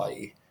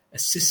justify a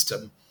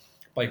system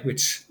by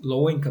which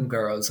low-income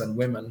girls and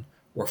women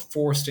were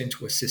forced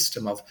into a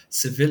system of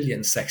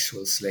civilian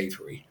sexual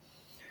slavery.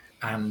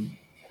 And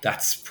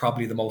that's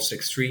probably the most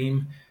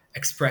extreme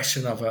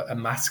expression of a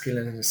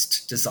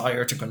masculinist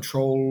desire to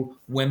control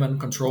women,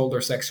 control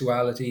their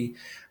sexuality,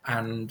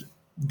 and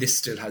this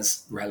still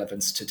has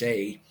relevance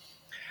today.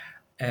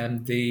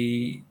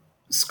 The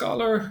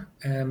scholar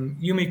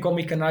Yumiko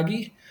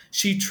Mikanagi,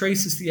 she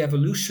traces the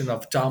evolution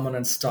of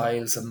dominant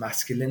styles of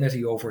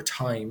masculinity over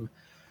time.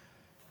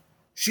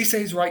 She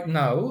says right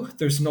now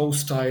there's no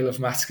style of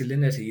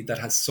masculinity that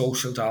has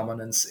social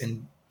dominance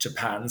in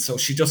Japan, so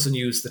she doesn't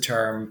use the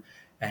term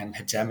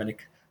hegemonic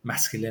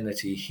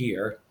masculinity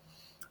here.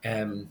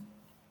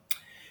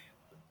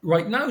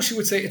 Right now, she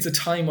would say it's a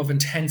time of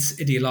intense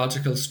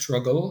ideological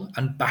struggle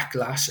and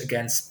backlash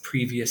against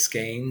previous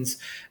gains.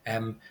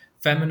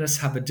 Feminists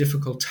have a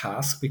difficult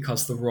task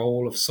because the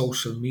role of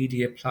social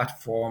media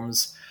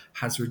platforms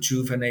has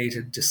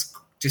rejuvenated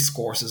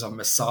discourses of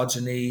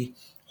misogyny,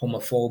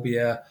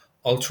 homophobia,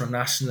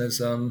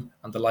 ultranationalism,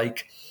 and the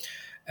like.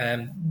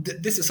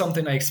 This is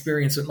something I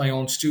experienced with my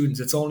own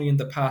students. It's only in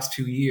the past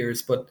few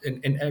years, but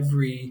in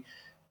every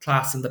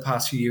class in the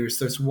past few years,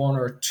 there's one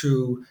or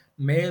two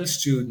male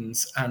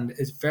students, and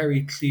it's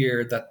very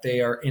clear that they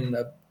are in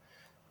a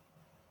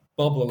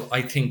bubble,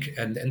 I think,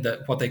 and in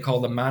the what they call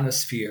the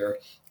manosphere.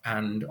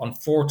 And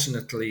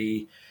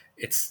unfortunately,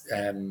 it's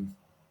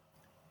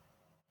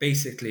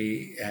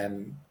basically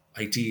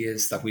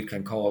ideas that we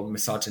can call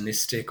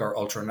misogynistic or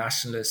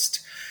ultranationalist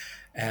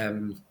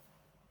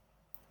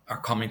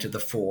are coming to the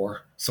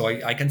fore. So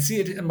I can see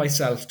it in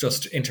myself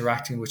just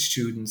interacting with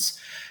students.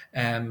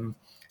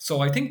 So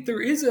I think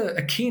there is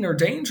a keener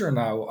danger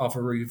now of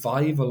a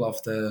revival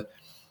of the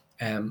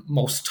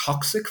most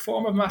toxic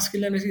form of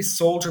masculinity,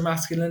 soldier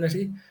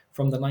masculinity,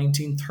 from the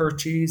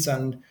 1930s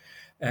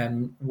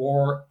and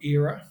war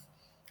era,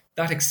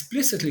 that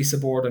explicitly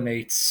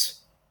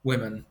subordinates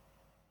women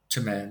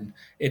to men.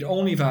 It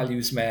only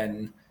values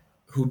men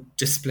who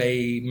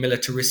display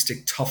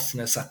militaristic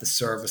toughness at the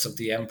service of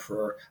the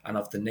emperor and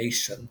of the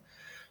nation.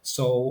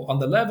 So on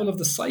the level of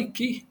the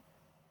psyche,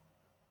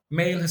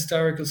 male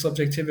hysterical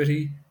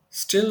subjectivity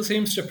still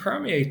seems to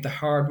permeate the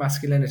hard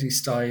masculinity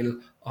style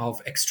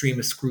of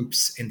extremist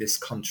groups in this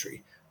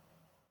country.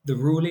 the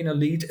ruling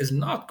elite is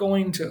not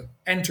going to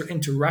enter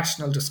into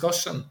rational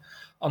discussion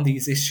on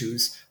these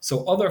issues.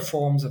 So other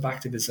forms of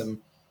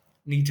activism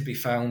need to be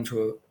found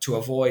to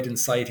avoid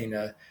inciting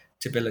a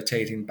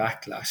debilitating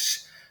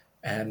backlash.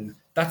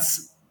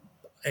 That's,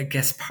 I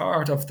guess,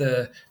 part of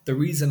the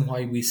reason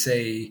why we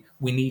say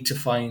we need to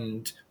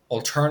find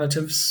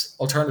alternative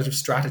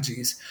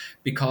strategies,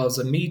 because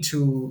a Me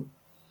Too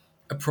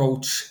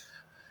approach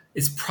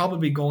is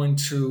probably going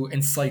to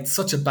incite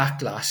such a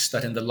backlash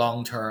that in the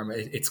long term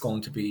it's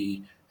going to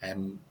be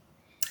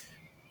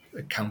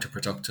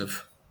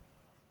counterproductive.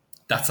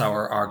 That's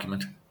our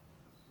argument.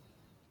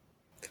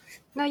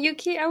 Now,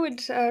 Yuki, I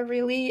would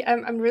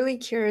I'm really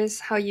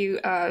curious how you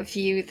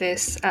view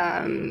this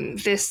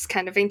this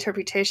kind of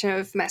interpretation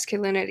of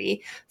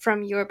masculinity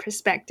from your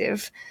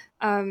perspective.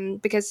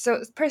 Because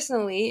so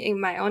personally, in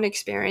my own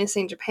experience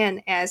in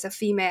Japan as a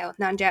female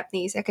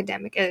non-Japanese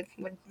academic,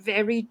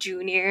 very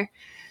junior,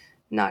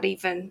 not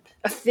even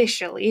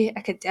officially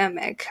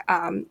academic,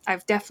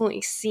 I've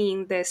definitely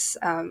seen this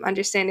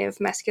understanding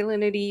of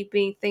masculinity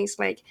being things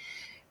like,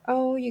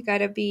 oh, you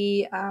gotta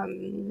be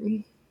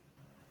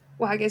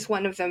well, I guess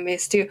one of them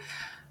is to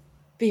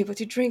be able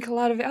to drink a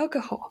lot of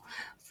alcohol.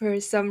 For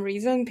some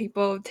reason,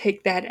 people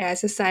take that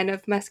as a sign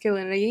of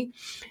masculinity,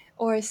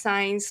 or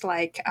signs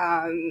like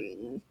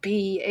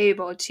be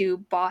able to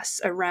boss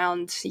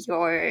around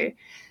your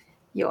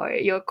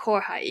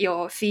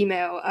your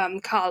female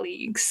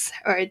colleagues,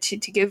 or to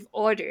give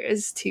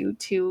orders, to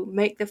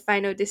make the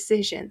final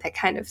decision, that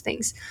kind of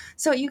things.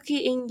 So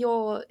Yuki,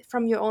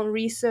 from your own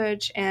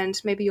research and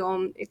maybe your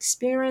own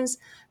experience,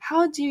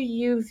 how do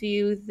you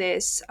view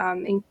this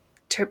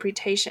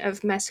interpretation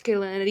of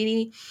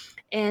masculinity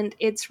and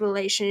its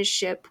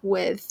relationship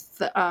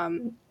with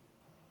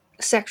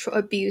sexual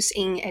abuse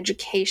in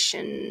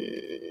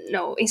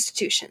educational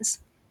institutions?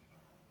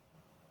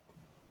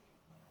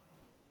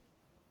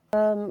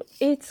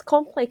 It's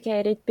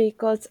complicated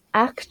because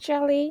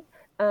actually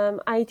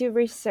I do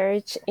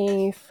research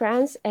in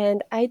France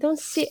and I don't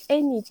see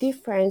any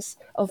difference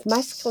of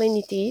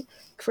masculinity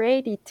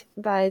created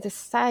by the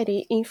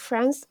society in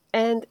France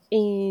and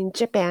in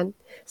Japan.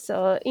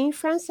 So in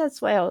France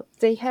as well,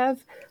 they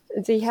have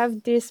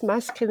this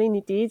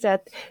masculinity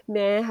that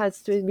man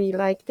has to be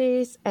like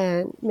this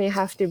and may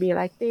have to be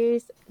like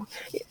this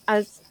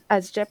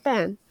as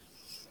Japan.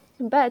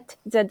 But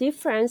the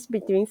difference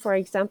between, for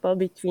example,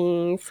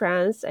 between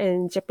France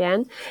and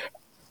Japan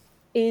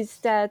is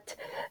that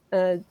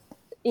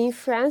in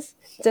France,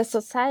 the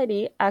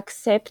society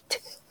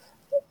accepts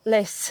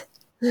less.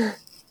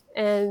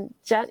 And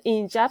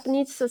in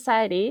Japanese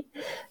society,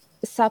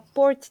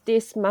 support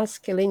this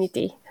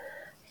masculinity.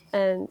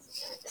 And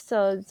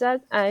so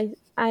that I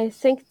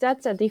think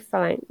that's a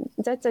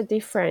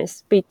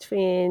difference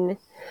between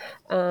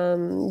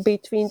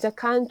the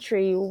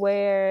country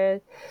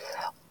where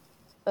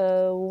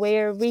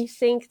we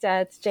think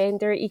that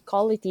gender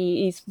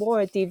equality is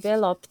more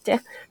developed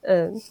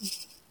than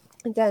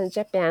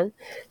Japan.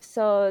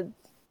 So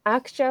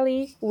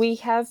actually, we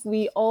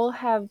all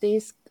have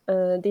this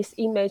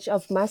image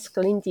of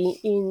masculinity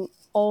in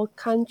all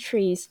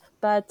countries,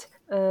 but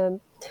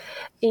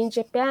in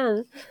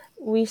Japan,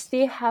 we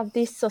still have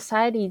this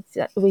society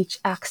which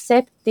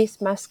accept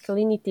this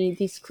masculinity,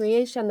 this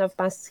creation of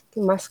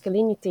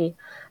masculinity,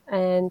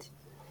 and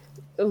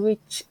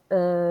which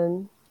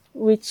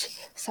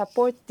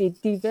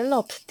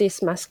developed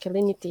this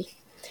masculinity.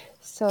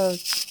 So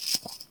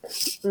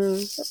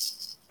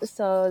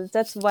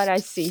that's what I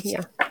see.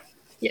 Yeah.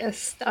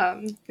 Yes,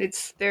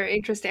 it's very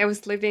interesting. I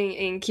was living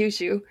in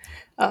Kyushu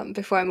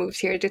before I moved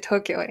here to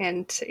Tokyo,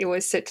 and it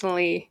was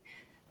certainly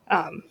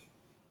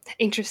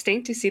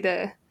interesting to see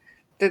the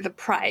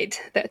pride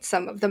that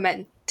some of the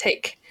men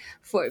take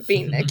for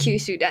being a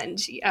Kyushu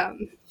danji,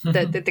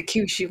 the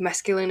Kyushu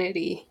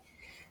masculinity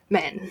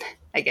men,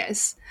 I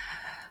guess.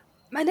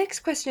 My next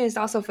question is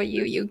also for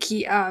you,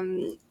 Yuki.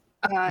 May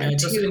I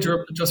just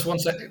interrupt just one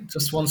second?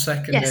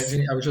 Yes.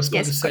 I was just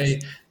going to say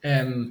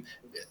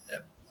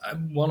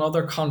one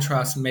other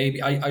contrast.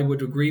 Maybe I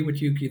would agree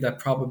with Yuki that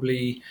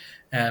probably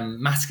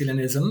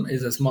masculinism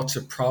is as much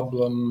a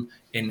problem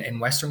in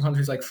Western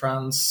countries like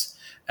France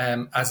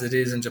as it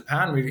is in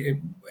Japan,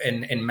 really,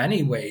 in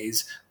many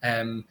ways.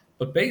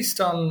 But based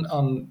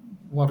on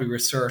what we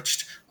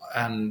researched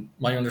and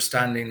my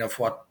understanding of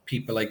what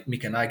people like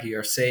Mikanagi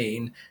are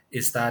saying,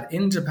 is that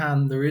in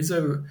Japan there is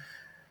a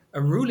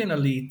ruling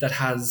elite that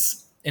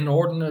has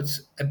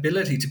inordinate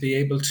ability to be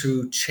able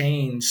to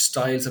change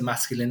styles of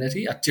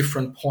masculinity at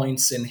different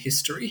points in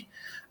history.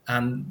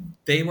 And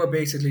they were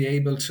basically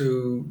able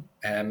to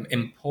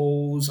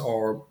impose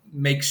or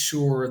make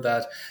sure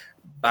that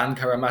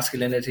Bankara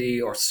masculinity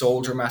or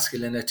soldier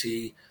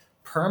masculinity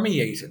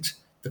permeated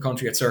the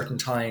country at certain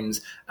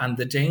times. And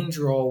the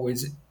danger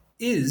always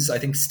is, I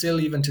think still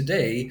even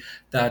today,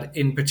 that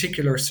in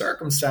particular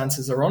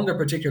circumstances or under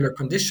particular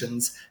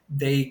conditions,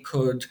 they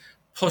could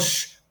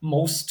push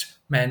most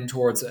men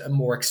towards a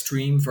more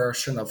extreme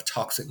version of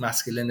toxic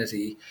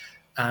masculinity.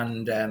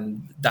 And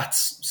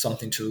that's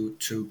something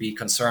to be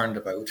concerned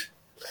about.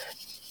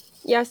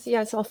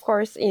 Yes, of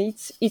course.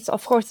 It's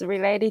of course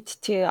related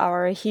to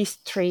our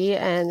history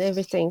and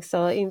everything.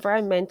 So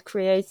environment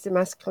creates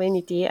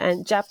masculinity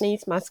and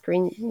Japanese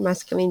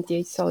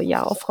masculinity. So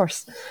yeah, of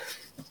course.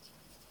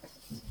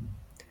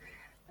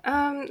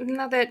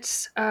 Now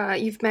that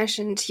you've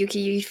mentioned, Yuki,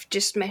 you've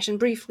just mentioned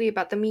briefly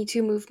about the Me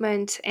Too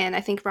movement, and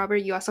I think, Robert,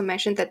 you also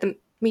mentioned that the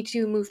Me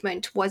Too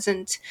movement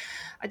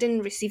I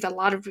didn't receive a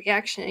lot of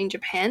reaction in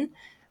Japan,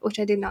 which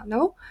I did not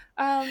know.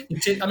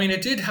 It did. I mean,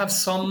 it did have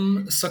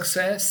some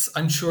success.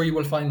 I'm sure you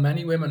will find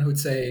many women who'd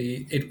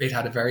say it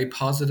had a very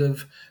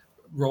positive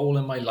role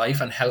in my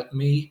life and helped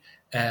me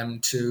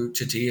to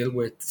deal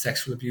with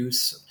sexual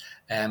abuse,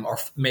 or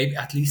maybe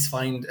at least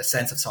find a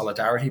sense of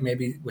solidarity,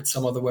 maybe with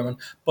some other women.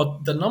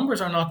 But the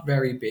numbers are not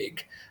very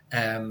big,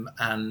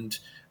 and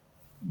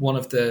one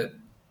of the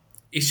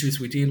issues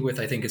we deal with,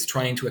 I think, is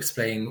trying to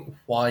explain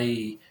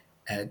why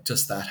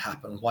does that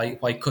happen?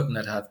 Why couldn't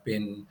it have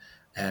been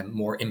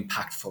more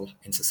impactful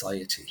in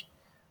society?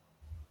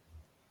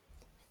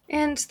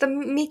 And the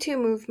Me Too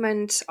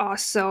movement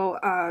also,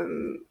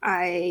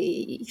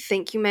 I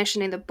think you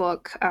mentioned in the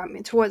book,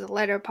 towards the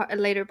later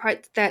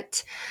part,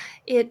 that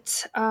there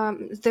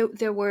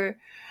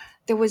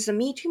was a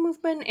Me Too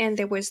movement and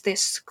there was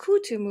this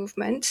Kutu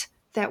movement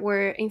that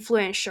were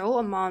influential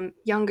among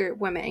younger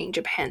women in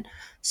Japan.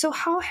 So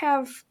how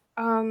have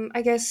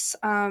I guess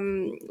our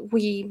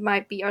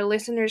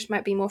listeners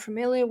might be more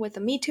familiar with the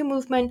Me Too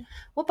movement.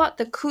 What about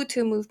the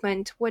Kutu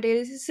movement? What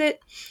is it?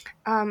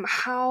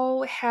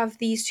 How have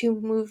these two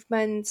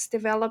movements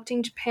developed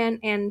in Japan?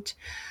 And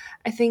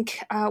I think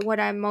what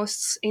I'm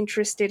most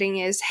interested in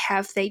is,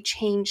 have they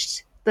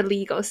changed the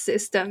legal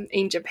system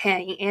in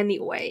Japan in any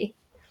way?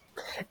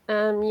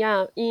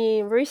 Yeah,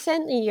 in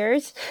recent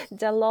years,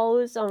 the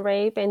laws on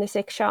rape and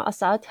sexual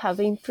assault have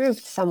improved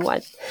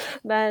somewhat,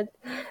 but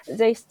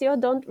they still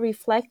don't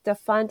reflect the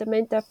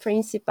fundamental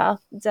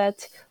principle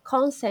that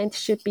consent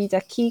should be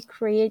the key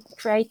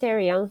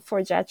criterion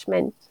for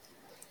judgment.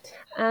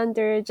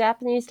 Under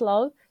Japanese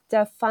law,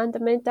 the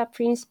fundamental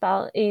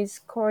principle is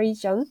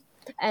coercion,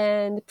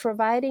 and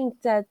providing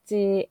that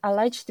the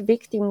alleged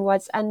victim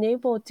was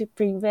unable to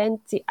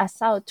prevent the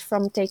assault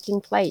from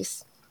taking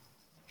place.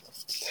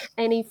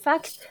 And in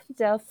fact,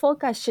 the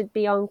focus should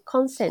be on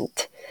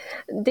consent.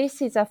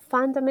 This is a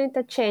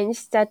fundamental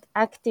change that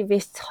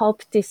activists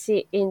hope to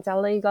see in the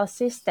legal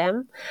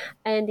system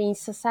and in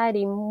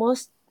society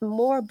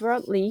more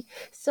broadly,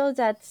 so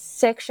that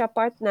sexual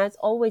partners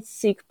always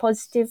seek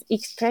positive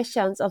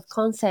expressions of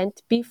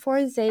consent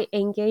before they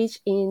engage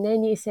in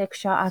any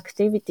sexual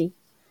activity.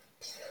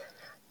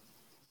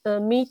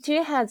 Me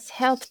Too has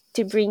helped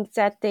to bring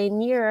that day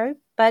nearer,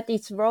 but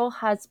its role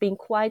has been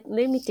quite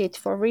limited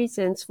for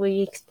reasons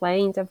we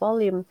explain in the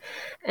volume.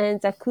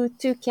 And the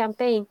Kutu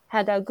campaign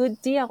had a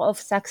good deal of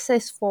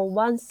success for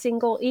one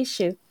single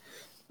issue: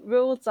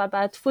 rules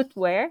about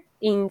footwear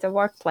in the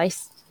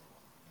workplace.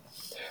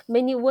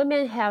 Many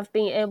women have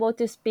been able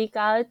to speak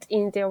out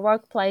in their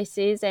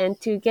workplaces and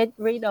to get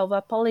rid of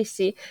a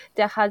policy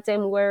that had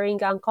them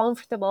wearing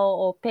uncomfortable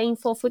or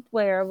painful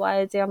footwear,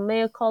 while their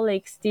male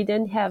colleagues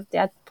didn't have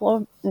that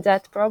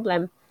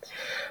problem.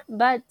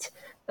 But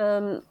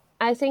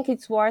I think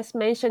it's worth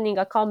mentioning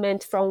a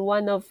comment from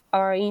one of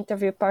our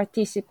interview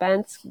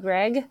participants,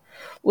 Greg,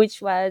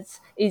 which was,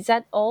 "Is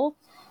that all?"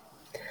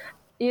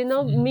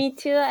 Me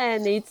Too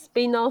and its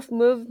spin-off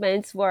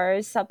movements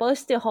were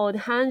supposed to hold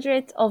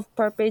hundreds of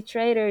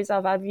perpetrators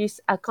of abuse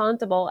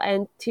accountable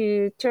and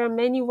to turn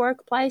many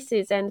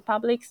workplaces and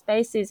public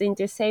spaces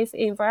into safe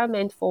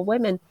environment for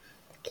women.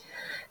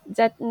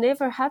 That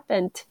never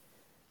happened.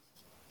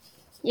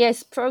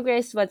 Yes,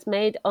 progress was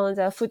made on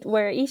the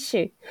footwear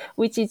issue,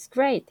 which is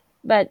great,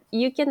 but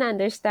you can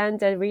understand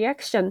the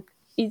reaction.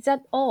 Is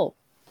that all?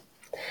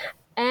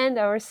 And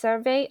our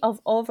survey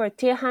of over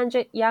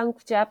 200 young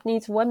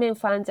Japanese women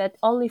found that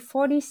only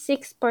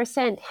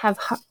 46% have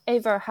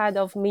ever heard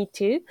of Me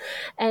Too,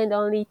 and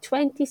only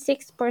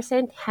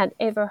 26% had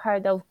ever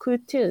heard of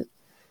Kutu.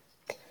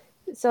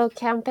 So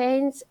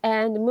campaigns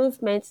and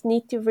movements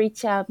need to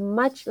reach a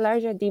much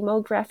larger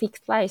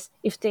demographic slice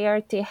if they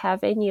are to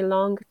have any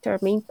long-term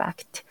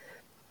impact.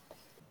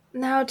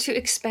 Now, to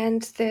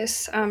expand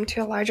this to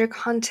a larger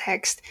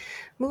context,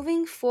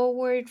 moving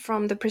forward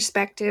from the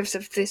perspectives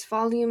of this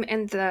volume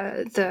and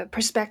the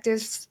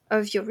perspectives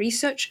of your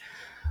research,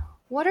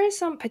 what are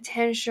some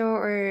potential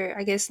or,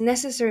 I guess,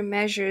 necessary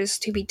measures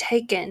to be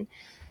taken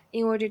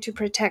in order to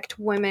protect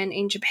women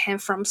in Japan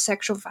from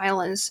sexual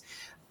violence,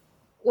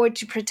 or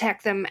to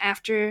protect them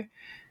after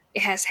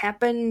it has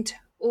happened,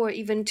 or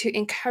even to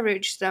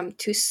encourage them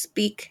to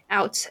speak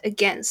out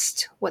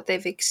against what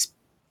they've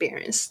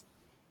experienced?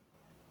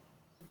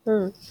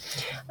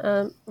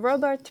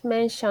 Robert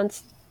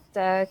mentioned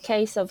the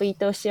case of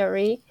Ito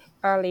Shiori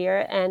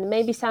earlier, and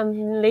maybe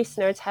some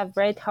listeners have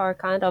read her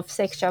account of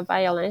sexual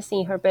violence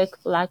in her book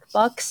Black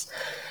Box.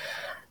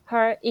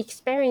 Her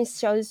experience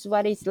shows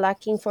what is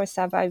lacking for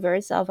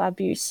survivors of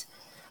abuse.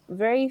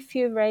 Very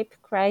few rape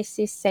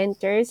crisis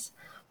centers,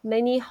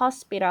 many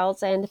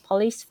hospitals and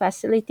police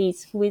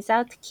facilities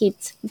without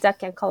kits that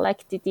can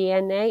collect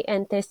DNA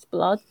and test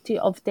blood to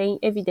obtain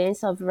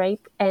evidence of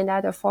rape and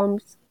other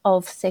forms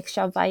of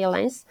sexual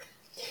violence.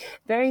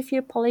 Very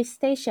few police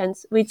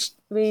stations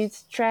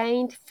with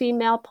trained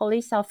female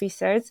police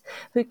officers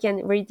who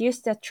can reduce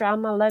the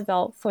trauma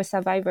level for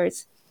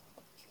survivors.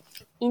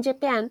 In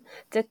Japan,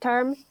 the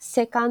term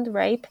second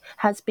rape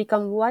has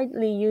become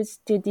widely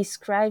used to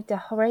describe the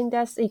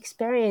horrendous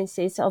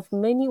experiences of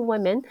many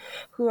women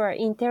who are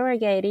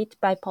interrogated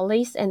by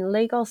police and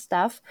legal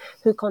staff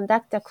who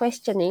conduct the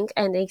questioning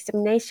and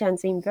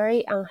examinations in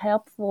very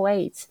unhelpful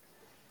ways.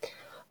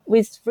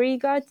 With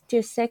regard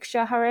to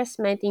sexual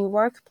harassment in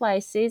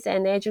workplaces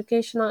and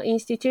educational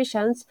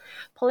institutions,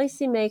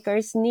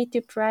 policymakers need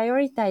to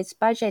prioritize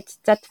budgets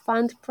that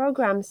fund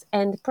programs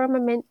and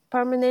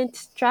permanent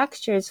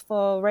structures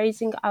for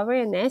raising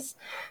awareness,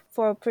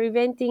 for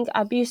preventing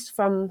abuse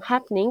from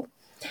happening,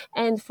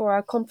 and for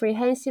a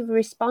comprehensive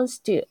response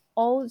to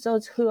all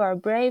those who are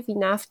brave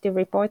enough to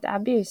report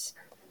abuse.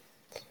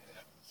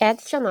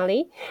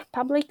 Additionally,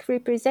 public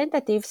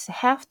representatives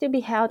have to be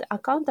held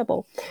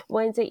accountable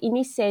when they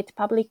initiate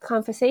public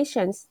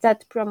conversations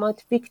that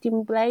promote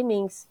victim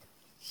blaming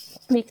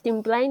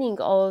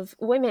of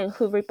women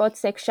who report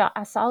sexual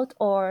assault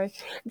or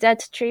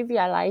that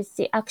trivialize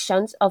the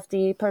actions of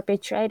the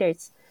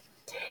perpetrators.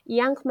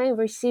 Young men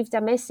receive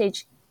the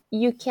message,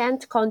 you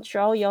can't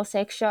control your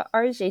sexual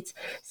urges,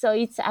 so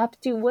it's up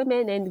to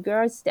women and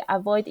girls to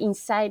avoid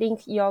inciting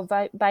your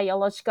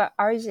biological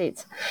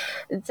urges.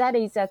 That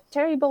is a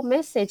terrible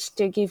message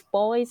to give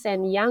boys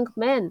and young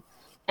men,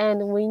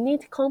 and we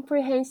need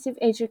comprehensive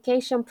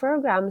education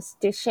programs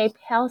to shape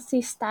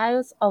healthy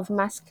styles of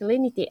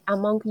masculinity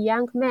among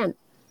young men.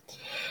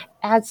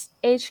 As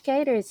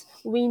educators,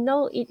 we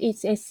know it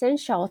is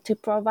essential to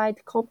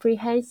provide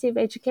comprehensive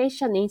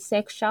education in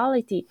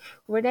sexuality,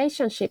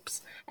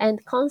 relationships,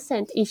 and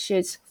consent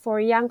issues for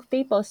young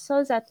people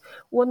so that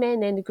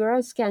women and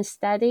girls can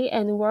study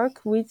and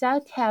work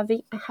without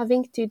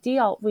having to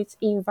deal with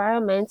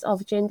environments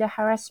of gender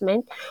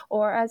harassment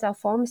or other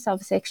forms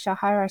of sexual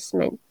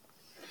harassment.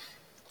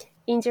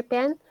 In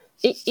Japan,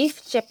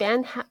 if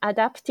Japan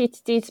adopted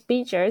these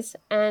measures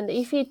and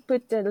if it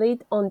put the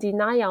lead on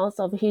denials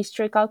of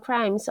historical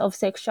crimes of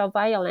sexual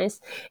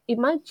violence, it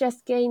might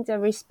just gain the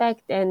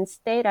respect and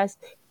status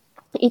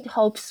it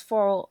hopes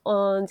for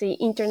on the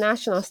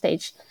international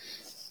stage.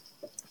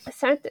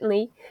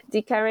 Certainly,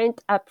 the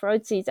current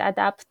approaches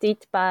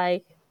adopted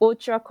by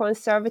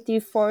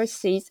ultra-conservative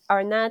forces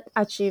are not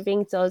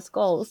achieving those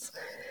goals,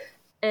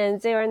 and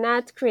they are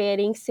not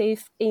creating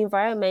safe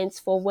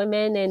environments for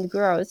women and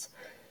girls.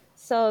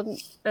 So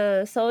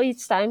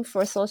it's time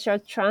for social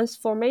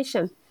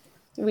transformation,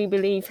 we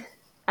believe,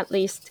 at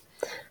least.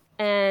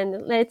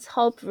 And let's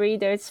hope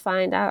readers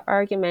find our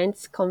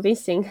arguments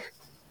convincing.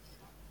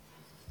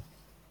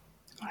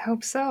 I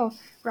hope so.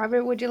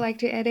 Robert, would you like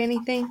to add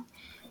anything?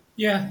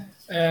 Yeah,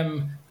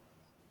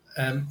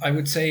 I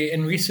would say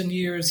in recent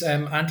years,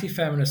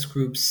 anti-feminist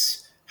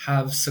groups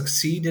have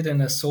succeeded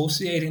in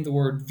associating the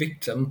word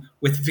victim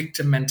with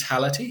victim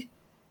mentality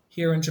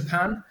here in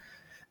Japan.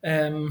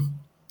 Um,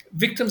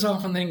 Victims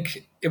often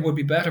think it would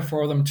be better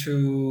for them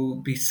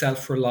to be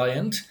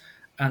self-reliant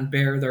and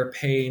bear their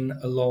pain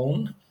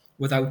alone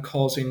without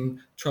causing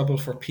trouble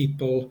for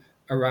people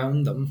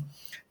around them.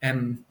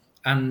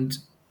 And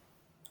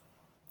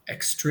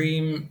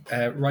extreme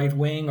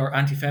right-wing or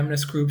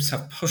anti-feminist groups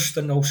have pushed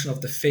the notion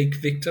of the fake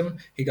victim,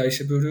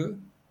 Higaishiburu,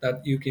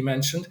 that Yuki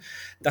mentioned.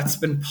 That's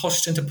been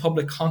pushed into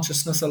public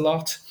consciousness a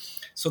lot.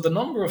 So the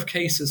number of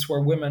cases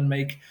where women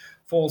make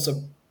false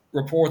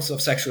reports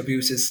of sexual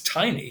abuse is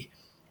tiny.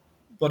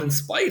 But in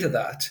spite of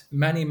that,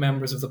 many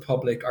members of the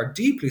public are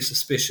deeply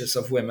suspicious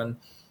of women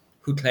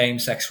who claim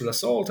sexual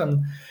assault,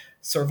 and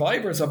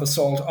survivors of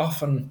assault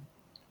often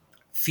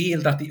feel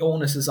that the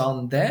onus is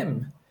on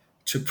them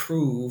to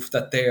prove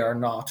that they are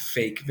not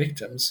fake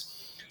victims.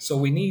 So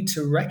we need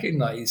to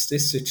recognize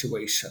this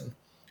situation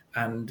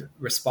and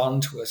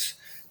respond to it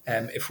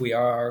if we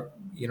are,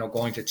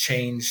 going to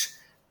change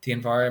the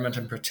environment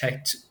and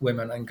protect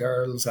women and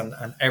girls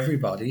and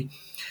everybody.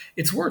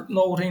 It's worth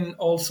noting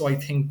also, I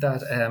think,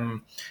 that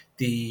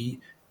the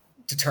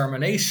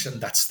determination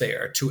that's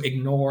there to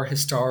ignore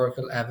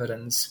historical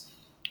evidence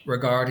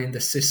regarding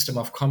the system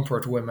of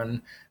comfort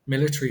women,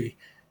 military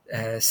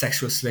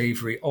sexual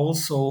slavery,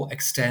 also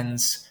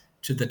extends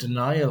to the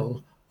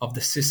denial of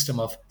the system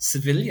of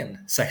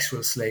civilian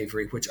sexual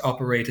slavery, which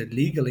operated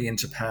legally in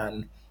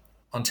Japan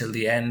until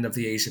the end of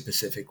the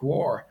Asia-Pacific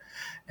War.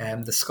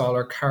 The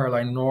scholar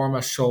Caroline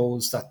Norma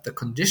shows that the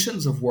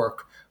conditions of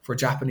work for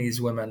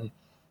Japanese women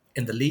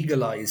in the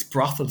legalized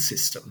brothel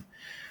system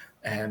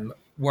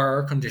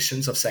were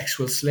conditions of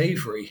sexual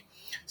slavery.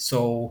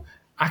 So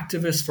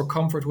activists for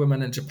comfort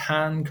women in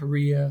Japan,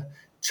 Korea,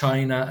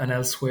 China, and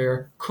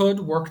elsewhere could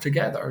work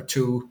together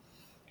to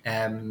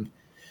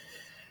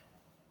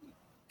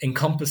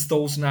encompass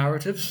those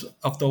narratives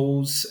of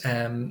those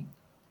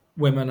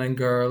women and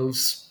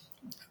girls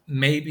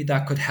maybe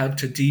that could help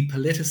to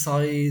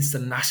depoliticize the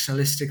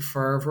nationalistic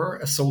fervor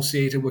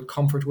associated with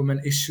comfort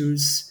women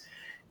issues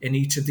in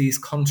each of these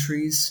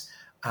countries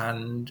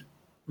and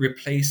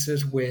replace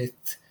it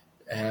with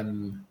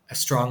a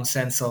strong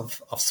sense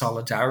of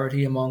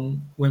solidarity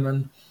among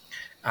women.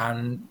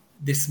 And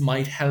this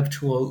might help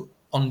to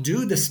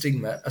undo the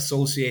stigma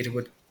associated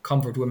with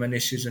comfort women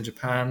issues in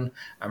Japan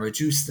and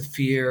reduce the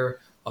fear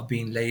of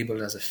being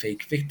labeled as a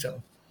fake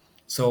victim.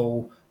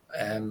 So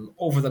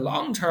over the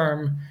long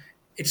term,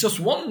 it's just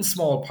one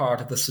small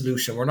part of the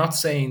solution. We're not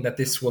saying that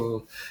this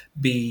will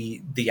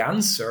be the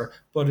answer,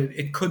 but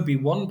it could be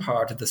one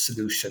part of the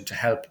solution to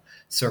help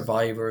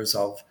survivors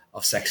of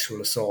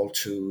sexual assault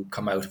to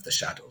come out of the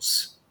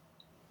shadows.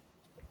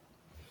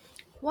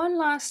 One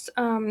last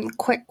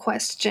quick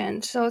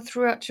question. So,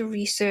 throughout your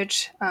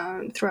research,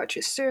 throughout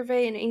your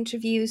survey and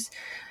interviews,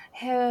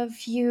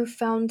 have you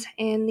found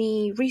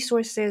any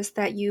resources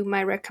that you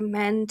might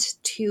recommend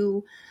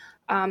to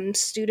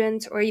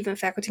students or even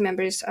faculty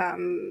members,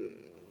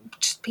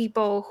 just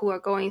people who are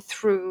going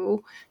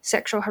through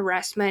sexual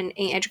harassment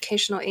in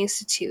educational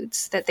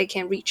institutes that they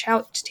can reach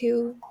out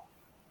to?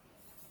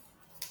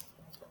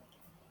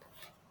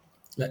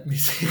 Let me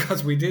see,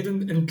 because we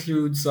didn't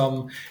include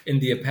some in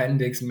the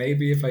appendix.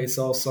 Maybe if I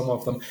saw some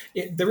of them.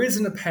 There is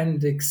an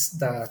appendix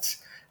that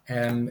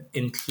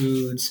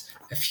includes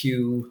a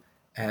few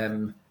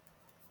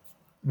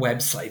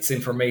websites,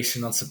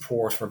 information on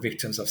support for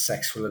victims of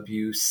sexual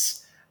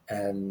abuse.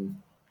 I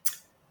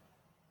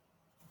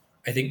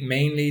think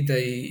mainly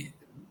the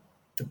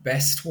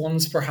best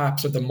ones,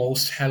 perhaps, are the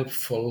most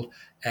helpful.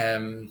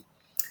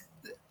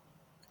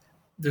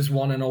 There's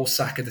one in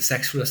Osaka, the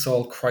Sexual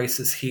Assault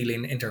Crisis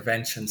Healing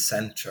Intervention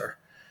Center.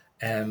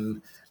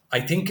 I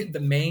think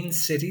the main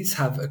cities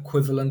have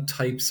equivalent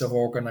types of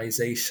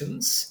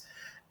organizations.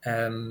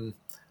 Any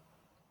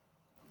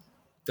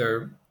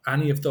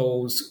of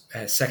those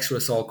sexual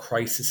assault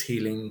crisis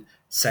healing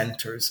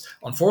centers.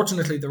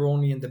 Unfortunately, they're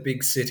only in the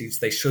big cities.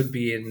 They should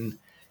be in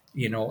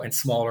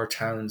smaller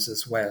towns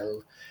as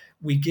well.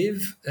 We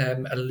give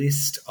a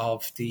list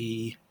of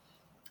the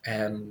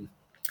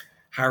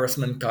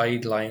harassment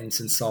guidelines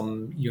in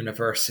some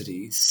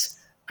universities,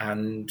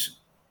 and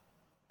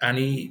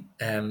any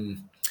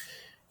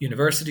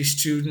university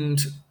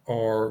student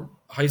or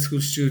high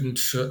school student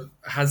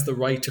has the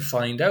right to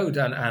find out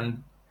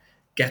and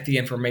get the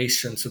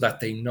information so that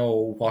they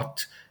know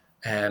what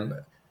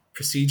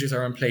procedures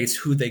are in place,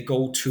 who they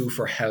go to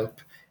for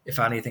help if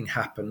anything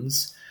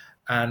happens.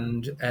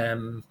 And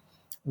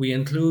we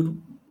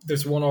include,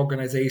 there's one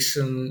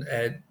organization,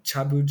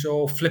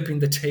 Chabujo, Flipping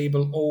the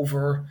Table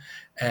Over,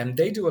 and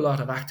they do a lot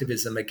of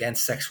activism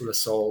against sexual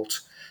assault.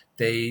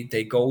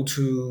 They go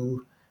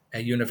to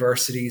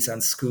universities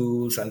and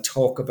schools and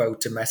talk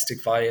about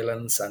domestic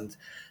violence and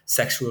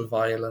sexual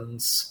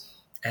violence.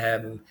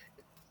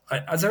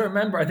 As I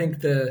remember, I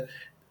think the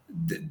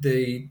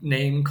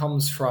name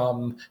comes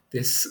from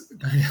this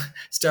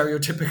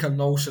stereotypical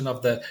notion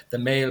of the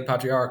male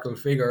patriarchal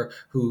figure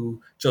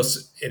who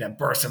just, in a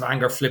burst of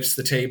anger, flips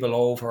the table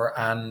over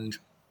and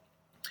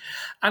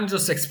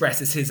just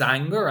expresses his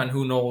anger, and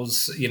who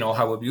knows,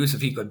 how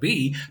abusive he could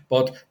be.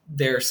 But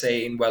they're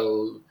saying,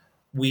 well,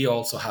 we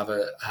also have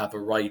a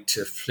right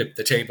to flip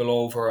the table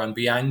over and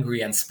be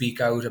angry and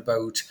speak out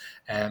about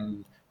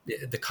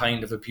the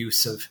kind of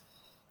abusive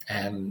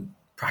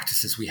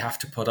practices we have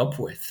to put up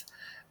with.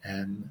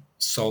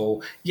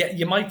 So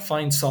you might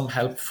find some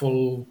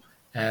helpful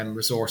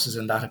resources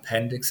in that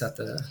appendix at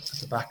the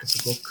back of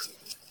the book.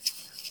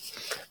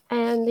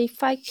 And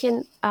if I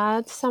can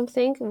add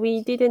something,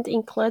 we didn't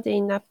include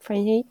in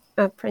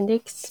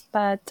appendix,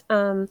 but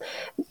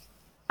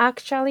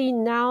actually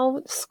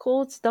now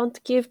schools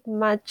don't give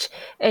much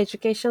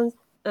education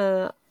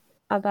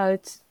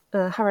about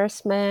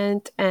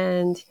harassment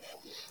and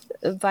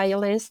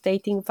violence,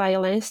 dating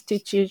violence to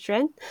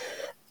children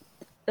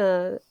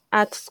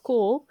at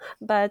school,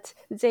 but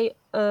they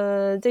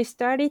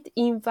started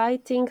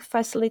inviting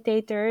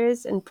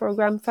facilitators and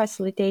program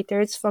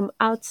facilitators from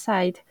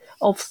outside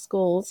of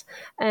schools.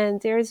 And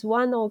there's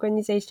one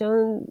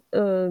organization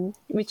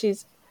which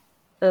is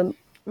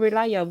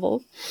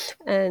reliable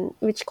and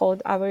which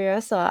called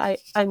Awareness. So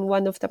I'm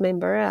one of the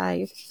member.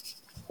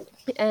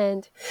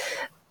 And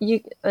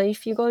you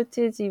if you go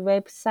to the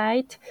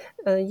website,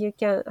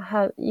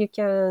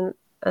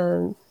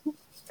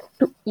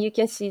 you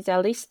can see the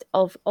list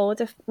of all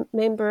the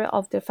members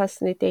of the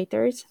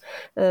facilitators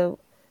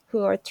who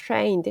are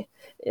trained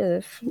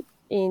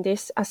in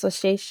this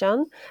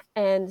association,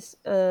 and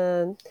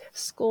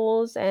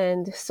schools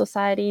and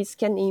societies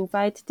can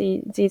invite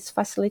these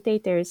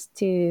facilitators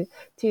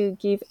to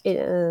give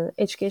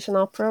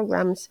educational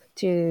programs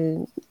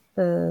to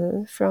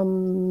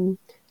from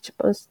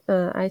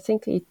I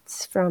think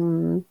it's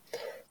from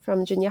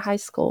junior high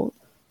school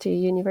to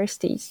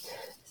universities.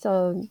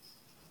 So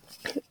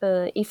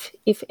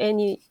if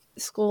any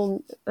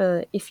school,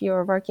 if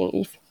you're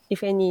working,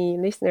 if any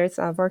listeners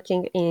are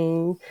working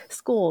in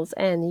schools,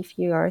 and if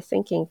you are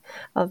thinking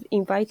of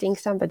inviting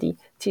somebody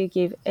to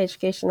give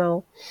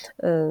educational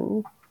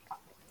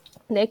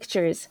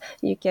lectures,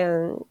 you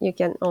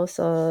can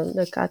also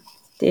look at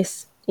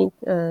this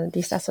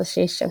this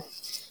association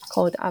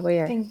called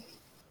AWARE.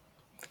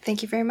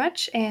 Thank you very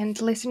much.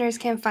 And listeners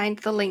can find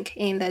the link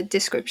in the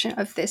description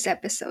of this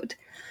episode.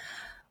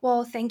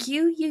 Well, thank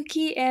you,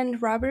 Yuki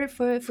and Robert,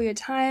 for your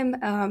time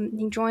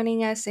in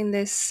joining us in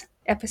this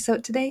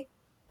episode today.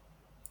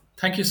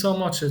 Thank you so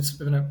much. It's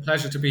been a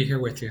pleasure to be here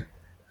with you.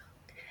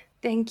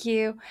 Thank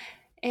you.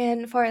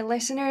 And for our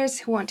listeners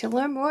who want to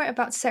learn more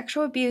about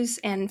sexual abuse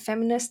and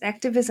feminist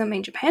activism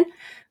in Japan,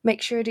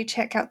 make sure to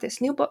check out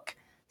this new book,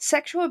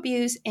 Sexual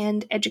Abuse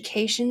and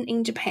Education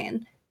in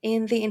Japan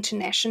in the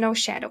International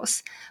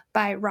Shadows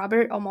by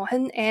Robert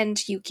Omohen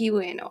and Yuki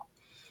Ueno.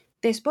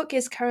 This book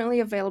is currently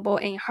available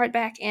in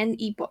hardback and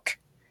ebook.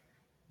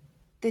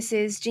 This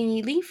is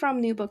Jinyi Lee from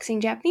New Books in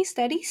Japanese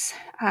Studies.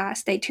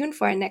 Stay tuned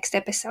for our next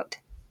episode.